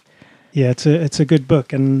 there. Yeah, it's a good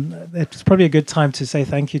book, and it's probably a good time to say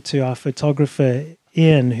thank you to our photographer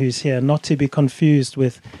Ian, who's here, not to be confused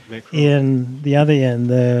with Ian, the other Ian,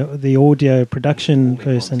 the audio production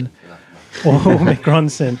person, or Mick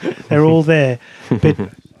Ronson. They're all there,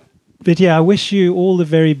 but yeah, I wish you all the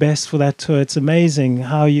very best for that tour. It's amazing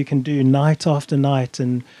how you can do night after night,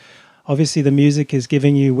 and obviously the music is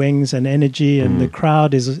giving you wings and energy, and the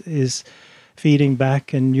crowd is feeding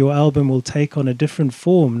back, and your album will take on a different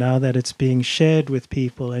form now that it's being shared with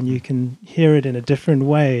people, and you can hear it in a different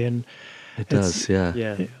way. And it does,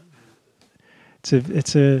 yeah. It's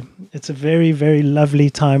a very, very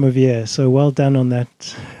lovely time of year. So well done on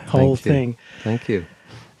that whole thing. Thank you.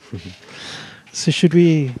 So should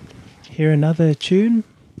we hear another tune?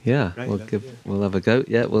 Yeah, we'll have a go.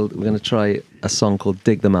 Yeah, we're going to try a song called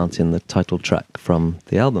 "Dig the Mountain," the title track from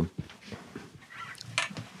the album.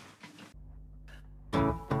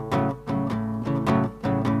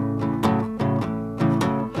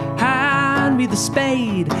 Hand me the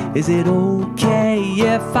spade. Is it okay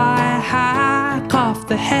if I hack off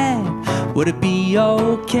the head? Would it be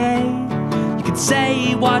okay? You can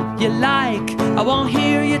say what you like, I won't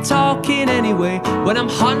hear you talking anyway when I'm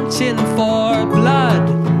hunting for blood.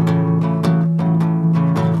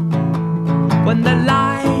 When the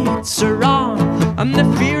lights are on, I'm the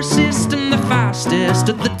fiercest and the fastest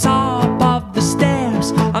at the top of the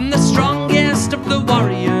stairs. I'm the strongest of the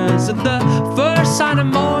warriors. At the first sign of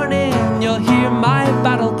morning, you'll hear my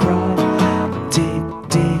battle cry. Dig,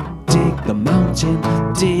 dig, dig the mountain,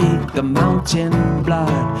 dig the mountain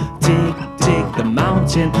blood. Dig, dig the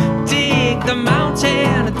mountain, dig the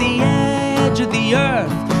mountain at the edge of the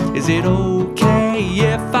earth. Is it okay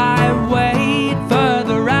if I wait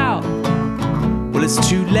further out? Well, it's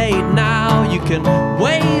too late now. You can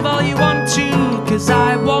wave all you want to, 'cause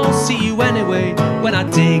I won't see you anyway. When I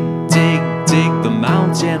dig, dig, dig the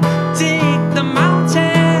mountain, dig the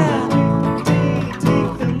mountain, dig,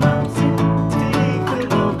 dig the mountain, dig the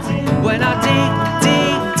mountain. When I dig,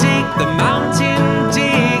 dig, dig the mountain,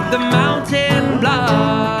 dig the mountain blood.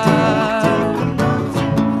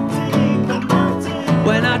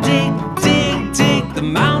 When I dig, dig, dig the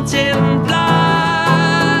mountain blood.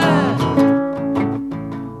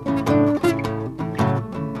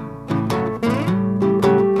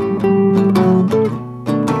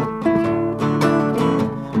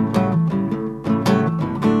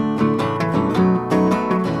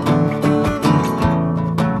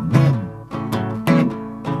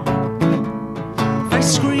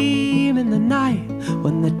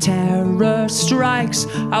 Strikes,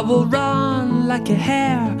 I will run like a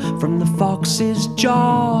hare from the fox's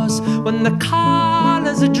jaws. When the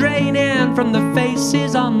colors are draining from the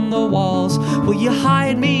faces on the walls, will you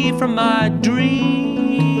hide me from my dreams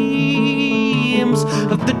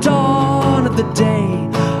of the dawn of the day?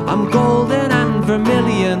 I'm golden and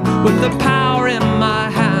vermilion with the power in my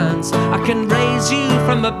hands. I can raise you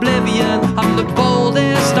from oblivion. I'm the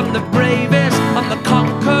boldest, I'm the bravest, I'm the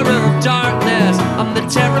conqueror of darkness. I'm the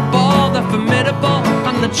terrible, the formidable,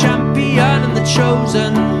 I'm the champion and the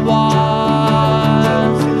chosen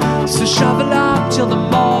one. So shovel up till the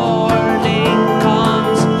morning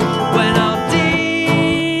comes, when I'll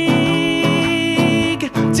dig,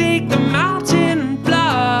 dig the mountain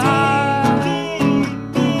blood.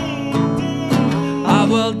 I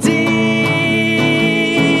will dig,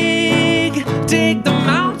 dig the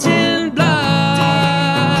mountain blood.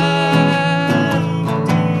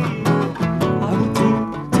 I will dig,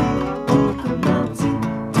 dig the mountain,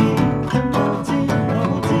 dig the mountain. I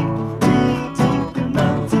will dig,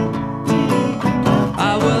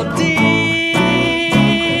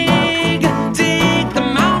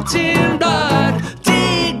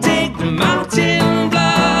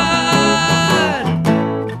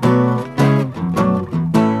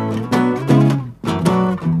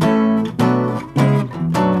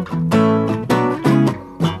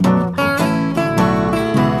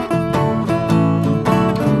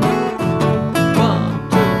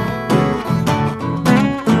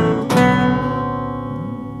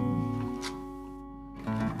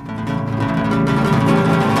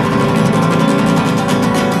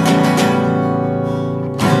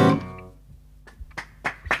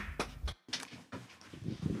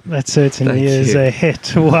 That certainly Thank is you. a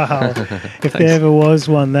hit. Wow. If there ever was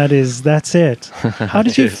one, that's it. How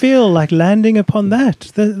did you feel like landing upon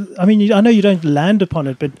that? I mean, I know you don't land upon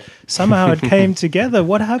it, but somehow it came together.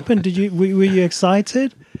 What happened? Were you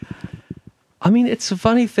excited? I mean, it's a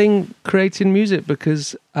funny thing creating music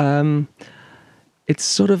because it's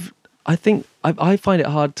sort of, I think, I find it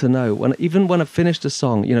hard to know. Even when I've finished a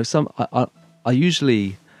song, you know, I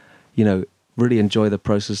usually, you know, really enjoy the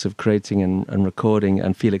process of creating and recording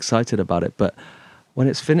and feel excited about it. But when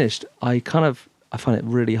it's finished, I find it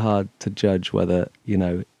really hard to judge whether, you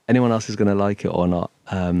know, anyone else is going to like it or not.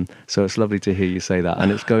 So it's lovely to hear you say that.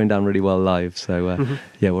 And it's going down really well live. So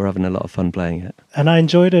yeah, we're having a lot of fun playing it. And I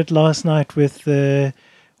enjoyed it last night with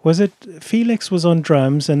was it Felix was on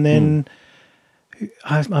drums, and then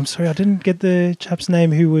I'm sorry, I didn't get the chap's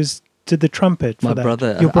name who did the trumpet for My that.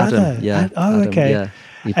 brother, Your brother? Adam, yeah. Adam, okay. Yeah.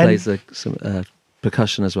 He plays some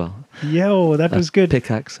percussion as well. Yeah, oh, that was good.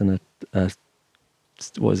 Pickaxe and a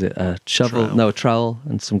what was it? A shovel? Trowel. No, a trowel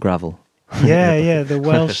and some gravel. Yeah, the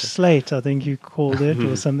Welsh slate, I think you called it,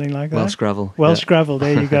 or something like that. Welsh gravel. Welsh gravel,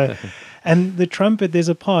 there you go. And the trumpet, there's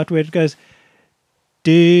a part where it goes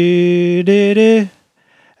do do do,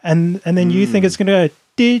 and then you think it's going to go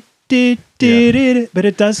do do do do, but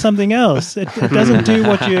it does something else. It doesn't do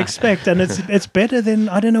what you expect, and it's better than,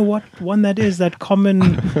 I don't know what one that is. That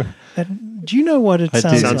common. Do you know what it sounds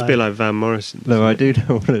like? Sounds a bit like Van Morrison. No, I do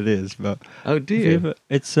know what it is, but Oh, do you?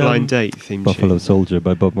 it's Blind Date theme Buffalo tune. Soldier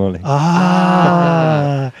by Bob Marley.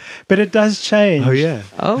 But it does change. Oh yeah.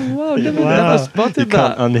 Oh, wow. Never Wow. spotted You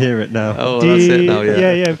can't that. unhear it now. Oh, that's it now,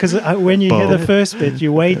 yeah. Yeah, because when you hear the Bob. first bit,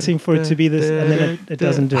 you're waiting for it to be this, and then it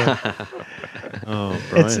doesn't do it. Oh,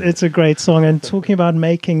 Brian. It's a great song. And talking about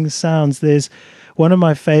making sounds, there's one of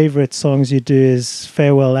my favorite songs you do is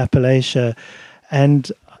Farewell Appalachia.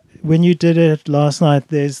 And when you did it last night,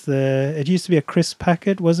 it used to be a crisp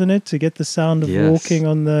packet, wasn't it? To get the sound of Yes. walking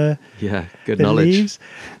on the Good the knowledge. leaves.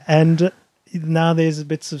 And now there's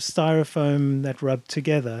bits of styrofoam that rub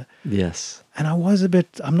together. Yes. And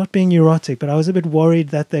I'm not being neurotic, but I was a bit worried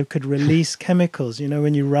that they could release chemicals, you know,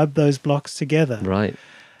 when you rub those blocks together. Right.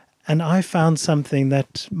 And I found something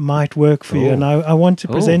that might work for you, Oh. and I want to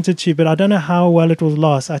present it to you, but I don't know how well it will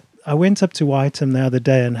last. I went up to Wytham the other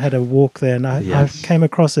day and had a walk there, and I Yes. came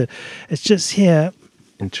across it. It's just here.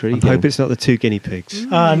 I Intriguing. hope it's not the two guinea pigs.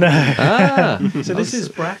 Oh, no. Ah. So this is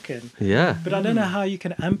bracken, Yeah. but I don't know how you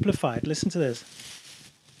can amplify it. Listen to this.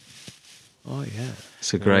 Oh yeah.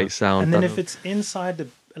 It's a great sound. And then if it's inside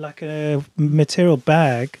like a material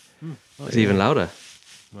bag, It's even louder.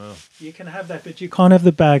 you can have that, but you can't have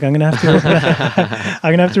the bag. I'm gonna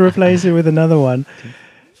have to replace it with another one.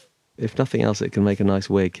 If nothing else, it can make a nice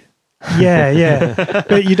wig. Yeah.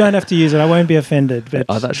 But you don't have to use it. I won't be offended. But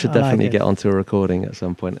That should I like definitely it. get onto a recording at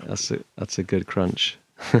some point. That's a good crunch.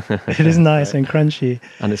 It is nice and crunchy.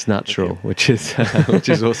 And it's natural, which is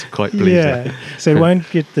also quite pleasing. Yeah. So it won't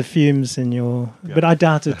get the fumes in your. But I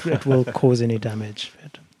doubt it will cause any damage.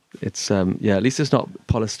 But It's at least it's not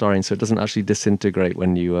polystyrene, so it doesn't actually disintegrate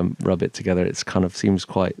when you rub it together. It's kind of seems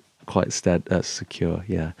quite secure.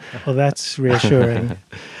 Yeah. well, that's reassuring.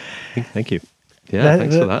 Thank you. Yeah.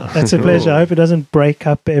 Thanks for that. That's a pleasure. I hope it doesn't break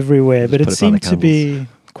up everywhere. But it Just put it by the seemed to be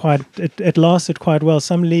quite. It lasted quite well.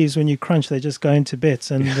 Some leaves, when you crunch, they just go into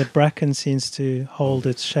bits, and the bracken seems to hold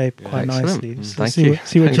its shape quite Excellent. nicely. So Thank see you. What,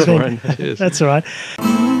 see what Thanks, you Warren. think. Cheers. That's all right.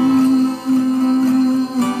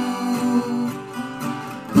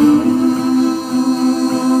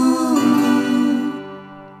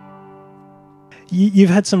 You've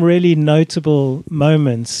had some really notable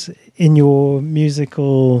moments in your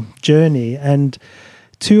musical journey, and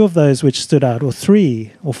two of those which stood out, or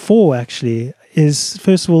three, or four actually, is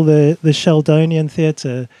first of all the Sheldonian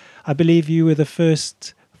Theatre. I believe you were the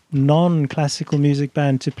first non-classical music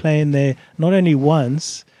band to play in there not only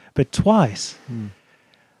once, but twice.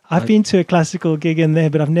 I've been to a classical gig in there,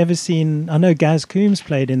 but I've never seen, I know Gaz Coombs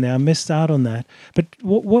played in there, I missed out on that. But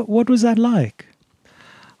what was that like?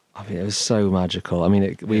 I mean, it was so magical. I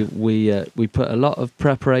mean, we put a lot of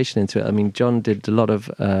preparation into it. I mean, John did a lot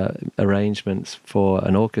of arrangements for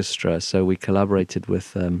an orchestra, so we collaborated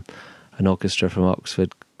with an orchestra from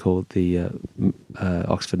Oxford called the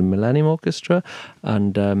Oxford Millennium Orchestra,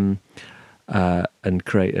 and John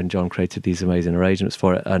created these amazing arrangements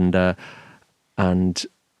for it, and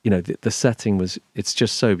you know the setting it's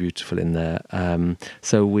just so beautiful in there.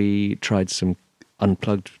 So we tried some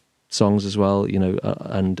unplugged songs as well, you know,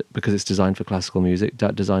 and because it's designed for classical music,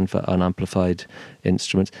 designed for unamplified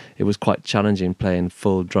instruments, it was quite challenging playing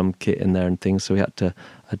full drum kit in there and things, so we had to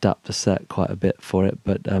adapt the set quite a bit for it.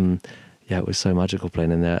 But it was so magical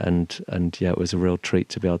playing in there, and yeah, it was a real treat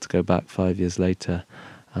to be able to go back 5 years later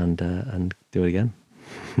and do it again.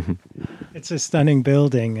 It's a stunning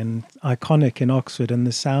building and iconic in Oxford, and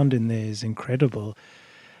the sound in there is incredible.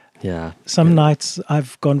 Yeah. Some nights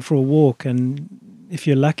I've gone for a walk, and if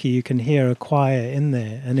you're lucky, you can hear a choir in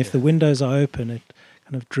there. And if the windows are open, it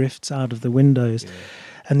kind of drifts out of the windows. Yeah.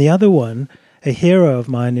 And the other one, a hero of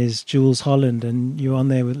mine, is Jules Holland, and you're on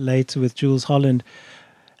there later with Jules Holland.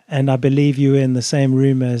 And I believe you were in the same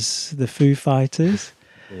room as the Foo Fighters,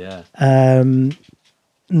 Yeah.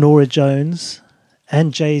 Norah Jones,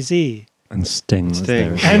 and Jay-Z. And Sting was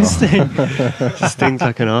there as And well. Sting. Sting's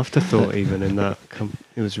like an afterthought even in that.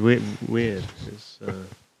 It was weird. It was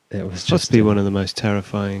Must just be one of the most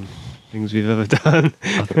terrifying things we've ever done.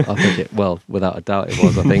 I think it. Well, without a doubt, it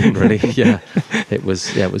was. I think really. Yeah. It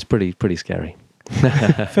was. Yeah. It was pretty scary.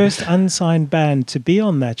 First unsigned band to be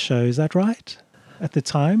on that show, is that right? At the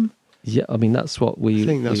time? Yeah. I mean, that's what we. I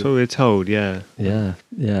think that's what we were told. Yeah. Yeah.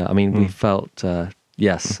 Yeah. I mean, we felt.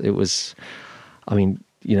 Yes, it was. I mean,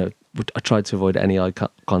 I tried to avoid any eye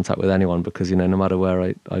contact with anyone because no matter where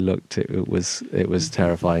I looked, it was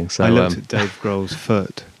terrifying. So I looked at Dave Grohl's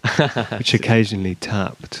foot, which occasionally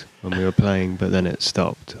tapped when we were playing, but then it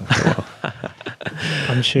stopped. I thought,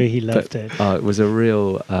 I'm sure he loved it. it was a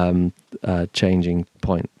real changing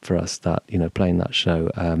point for us that playing that show,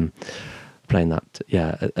 and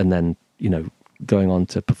then going on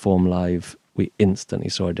to perform live, we instantly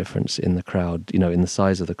saw a difference in the crowd, in the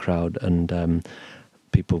size of the crowd, and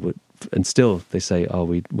people would, and still they say, "Oh,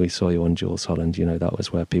 we saw you on Jules Holland." That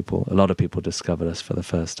was where a lot of people discovered us for the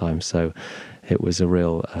first time. So it was a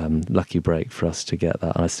real lucky break for us to get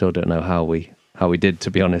that. And I still don't know how we did,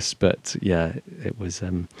 to be honest. But yeah, it was.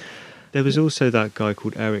 there was also that guy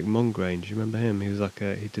called Eric Mongrain. Do you remember him? He was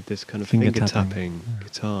he did this kind of Finger finger tapping. tapping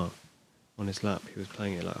guitar on his lap. He was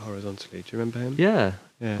playing it like horizontally. Do you remember him? Yeah,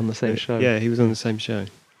 Yeah. on the same show. Yeah, he was on the same show.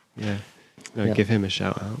 Yeah. No, Yeah. give him a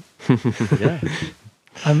shout out. Yeah.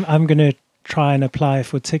 I'm going to try and apply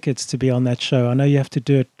for tickets to be on that show. I know you have to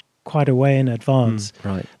do it quite a way in advance,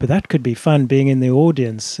 Right. but that could be fun, being in the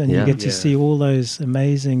audience and you Yeah. get to Yeah. see all those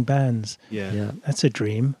amazing bands. Yeah. Yeah. That's a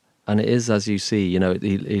dream. And it is, as you see,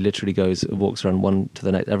 he literally walks around one to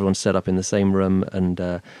the next. Everyone's set up in the same room,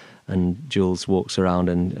 and Jules walks around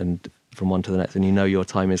and from one to the next, and your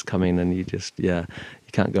time is coming, and you just you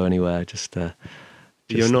can't go anywhere.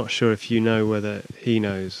 You're not sure if whether he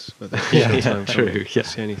knows whether it's your time true, coming. yeah.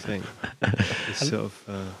 That's the only thing. It sort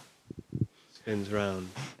of spins round.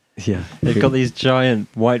 Yeah. They've got these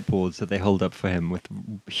giant whiteboards that they hold up for him with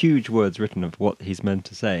huge words written of what he's meant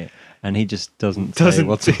to say, and he just doesn't say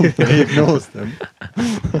what's he ignores them.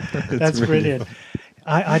 That's brilliant.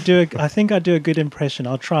 I think I do a good impression.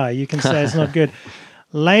 I'll try. You can say it's not good.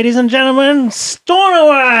 Ladies and gentlemen,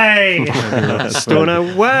 STORNOWAY!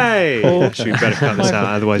 STORNOWAY! Oh. Actually, we better cut this out,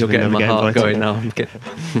 otherwise You're we getting never my get heart invited. going now.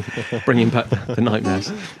 I'm bringing back the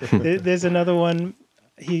nightmares. There's another one.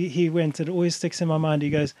 He went, it always sticks in my mind. He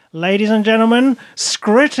goes, ladies and gentlemen,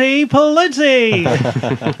 Scritty Politti.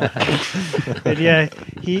 But yeah,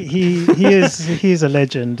 he's a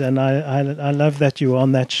legend, and I love that you were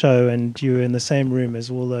on that show and you were in the same room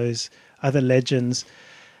as all those other legends.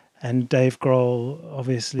 And Dave Grohl,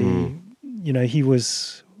 obviously, he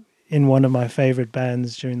was in one of my favorite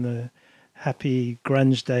bands during the happy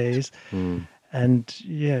grunge days. And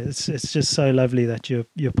yeah, it's just so lovely that you're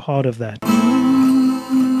part of that.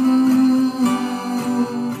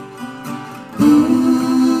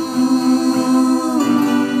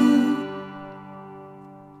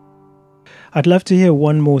 I'd love to hear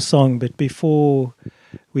one more song, but before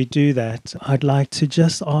we do that, I'd like to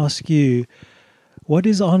just ask you, what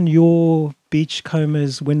is on your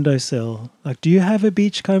Beachcombers windowsill? Like, do you have a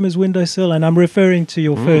Beachcombers windowsill? And I'm referring to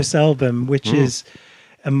your first album, which is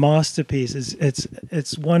a masterpiece.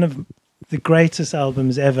 It's one of the greatest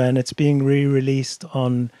albums ever, and it's being re-released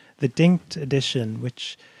on the Dinked edition,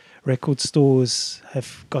 which record stores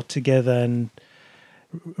have got together and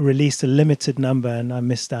released a limited number, and I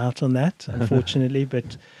missed out on that, unfortunately.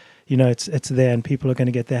 But it's there, and people are going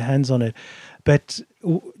to get their hands on it. But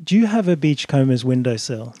do you have a Beachcombers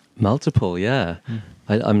windowsill? Multiple, yeah.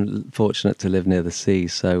 I'm fortunate to live near the sea,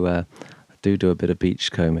 so I do a bit of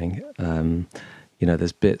beach combing.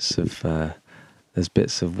 There's bits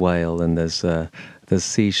of whale, and there's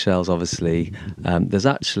seashells, obviously. There's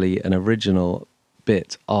actually an original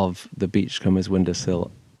bit of the Beachcombers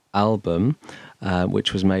windowsill album,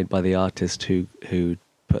 which was made by the artist who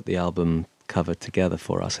put the album cover together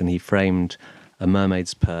for us, and he framed a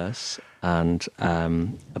mermaid's purse and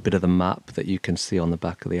a bit of the map that you can see on the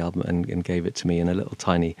back of the album, and gave it to me in a little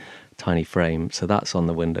tiny frame. So that's on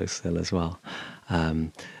the windowsill as well.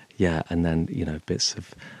 And then bits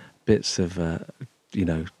of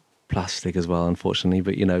plastic as well, unfortunately.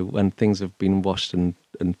 But when things have been washed and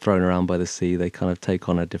thrown around by the sea, they kind of take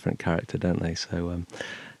on a different character, don't they? So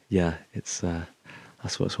it's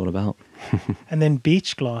that's what it's all about. And then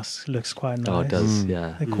beach glass looks quite nice. Oh, it does.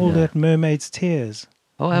 Yeah. They called it mermaid's tears.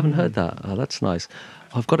 Oh, I haven't heard that. Oh, that's nice.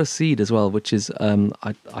 I've got a seed as well, which is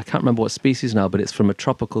I can't remember what species now, but it's from a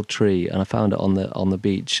tropical tree, and I found it on the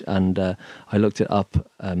beach, and I looked it up.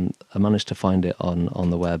 I managed to find it on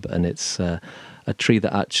the web, and it's a tree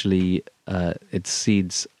that actually its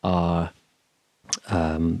seeds are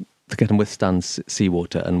they can withstand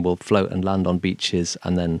seawater and will float and land on beaches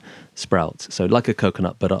and then sprout. So like a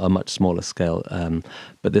coconut, but at a much smaller scale.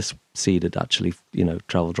 But this seed had actually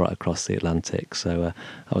travelled right across the Atlantic, so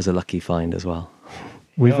that was a lucky find as well.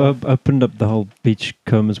 We've opened up the whole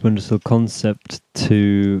Beachcombers Windowsill concept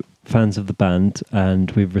to fans of the band,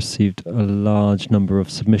 and we've received a large number of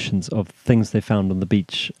submissions of things they found on the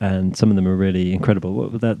beach, and some of them are really incredible.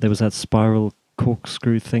 What was that? There was that spiral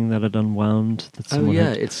corkscrew thing that had unwound. That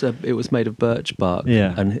it was made of birch bark,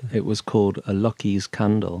 and it was called a Loki's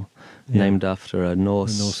candle, named after a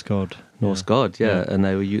Norse god.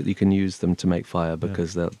 And you can use them to make fire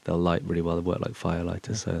because they'll light really well. They work like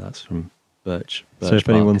firelighters, so that's from birch so if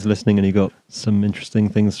bark. Anyone's listening and you got some interesting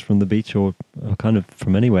things from the beach or kind of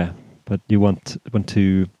from anywhere, but you want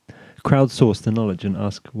to crowdsource the knowledge and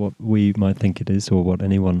ask what we might think it is or what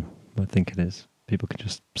anyone might think it is, people can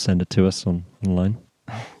just send it to us online.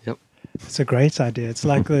 Yep. It's a great idea. It's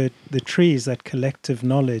like the trees, that collective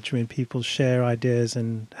knowledge when people share ideas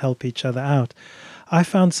and help each other out. I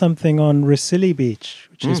found something on Rosilly Beach,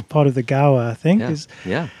 which is part of the Gower, I think.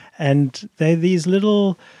 And they're these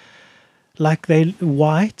little, they're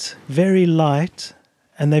white, very light,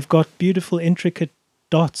 and they've got beautiful intricate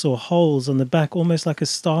dots or holes on the back, almost like a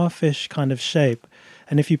starfish kind of shape.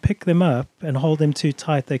 And if you pick them up and hold them too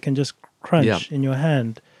tight, they can just crunch in your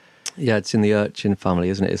hand. Yeah, it's in the urchin family,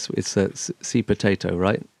 isn't it? It's a sea potato,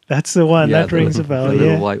 right? That's the one. That rings a bell. The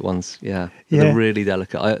little white ones. They're really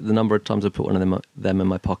delicate. The number of times I put one of them in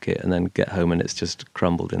my pocket and then get home and it's just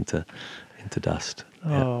crumbled into dust.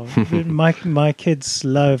 Oh, my kids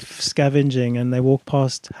love scavenging, and they walk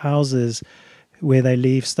past houses where they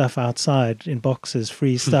leave stuff outside in boxes,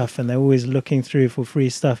 free stuff, and they're always looking through for free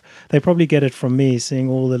stuff. They probably get it from me, seeing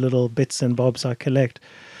all the little bits and bobs I collect.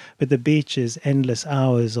 But the beach is endless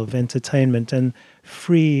hours of entertainment and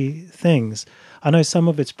free things. I know some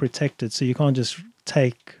of it's protected, so you can't just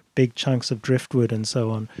take big chunks of driftwood and so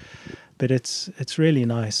on. But it's really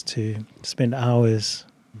nice to spend hours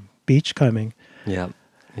beachcombing. Yeah,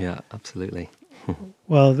 absolutely.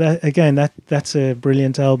 Well, that's a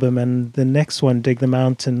brilliant album, and the next one, Dig the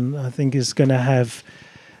Mountain, I think is going to have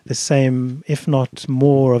the same, if not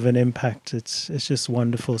more, of an impact. It's just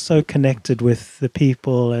wonderful, so connected with the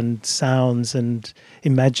people and sounds and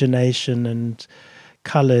imagination and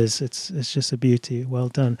colors. It's just a beauty. Well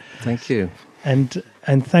done. Thank you. And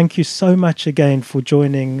thank you so much again for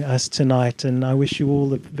joining us tonight, and I wish you all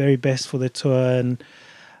the very best for the tour. And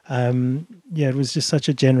it was just such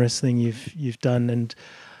a generous thing you've done, and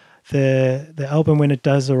the album, when it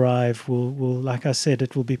does arrive, will like I said,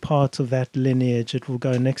 it will be part of that lineage. It will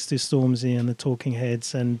go next to Stormzy and the Talking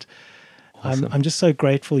Heads, and awesome. I'm just so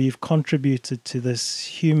grateful you've contributed to this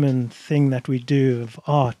human thing that we do of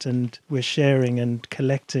art, and we're sharing and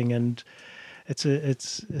collecting, and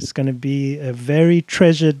it's going to be a very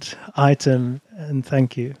treasured item. And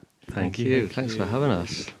thank you. Thank you. Thanks for having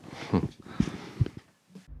us.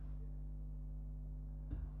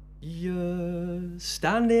 You're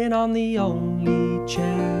standing on the only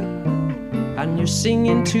chair, and you're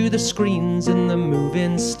singing to the screens in the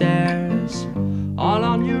moving stairs, all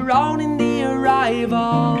on your own in the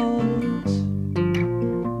arrivals.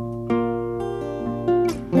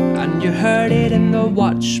 And you heard it in the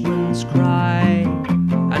watchman's cry,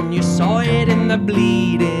 and you saw it in the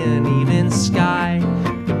bleeding evening sky.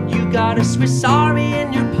 But you got a Swiss Army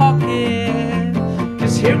in your pocket,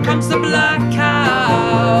 'cause here comes the black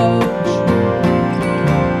couch.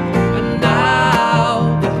 And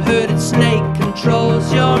now the hooded snake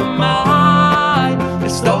controls your mind.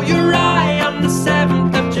 As though you're right on the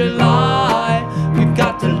 7th of July. We've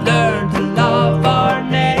got to learn to love our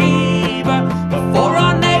neighbor before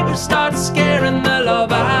our neighbor starts scaring the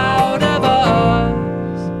love out of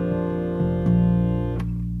us.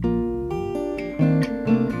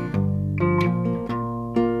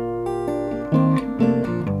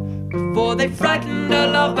 Before they frighten the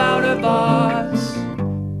love out of us.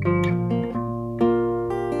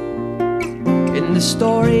 In the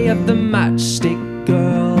story of the matchstick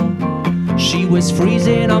girl, she was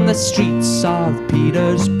freezing on the streets of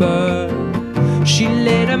Petersburg. She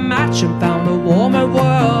lit a match and found a warmer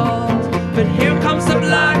world. But here comes the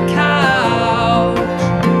black couch,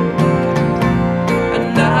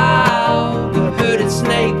 and now the hooded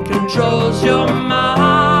snake controls your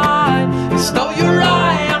mind. It stole your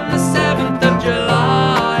eye on the 7th of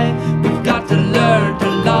July. We've got to learn to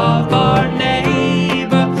love our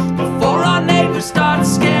neighbor before our neighbor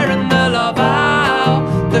starts scaring the love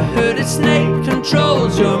out. The hooded snake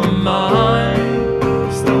controls your mind.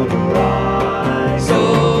 Stole your eye.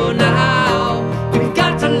 So now we've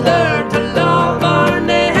got to learn to love our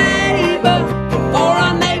neighbor before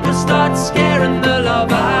our neighbor starts scaring the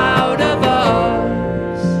love out of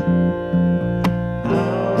us.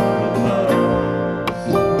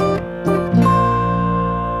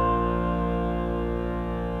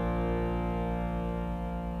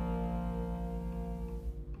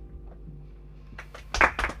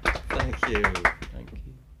 Thank you. Thank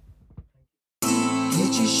you.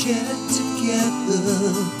 Get your shed together.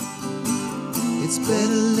 It's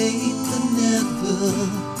better late than never.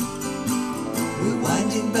 We're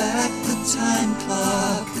winding back the time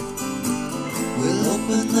clock. We'll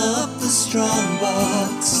open up the strong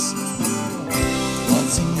box.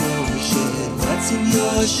 What's in your shed? What's in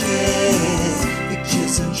your shed?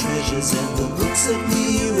 Pictures and treasures and the books that we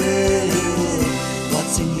read.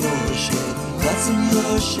 What's in your shed? What's in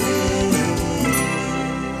your shed?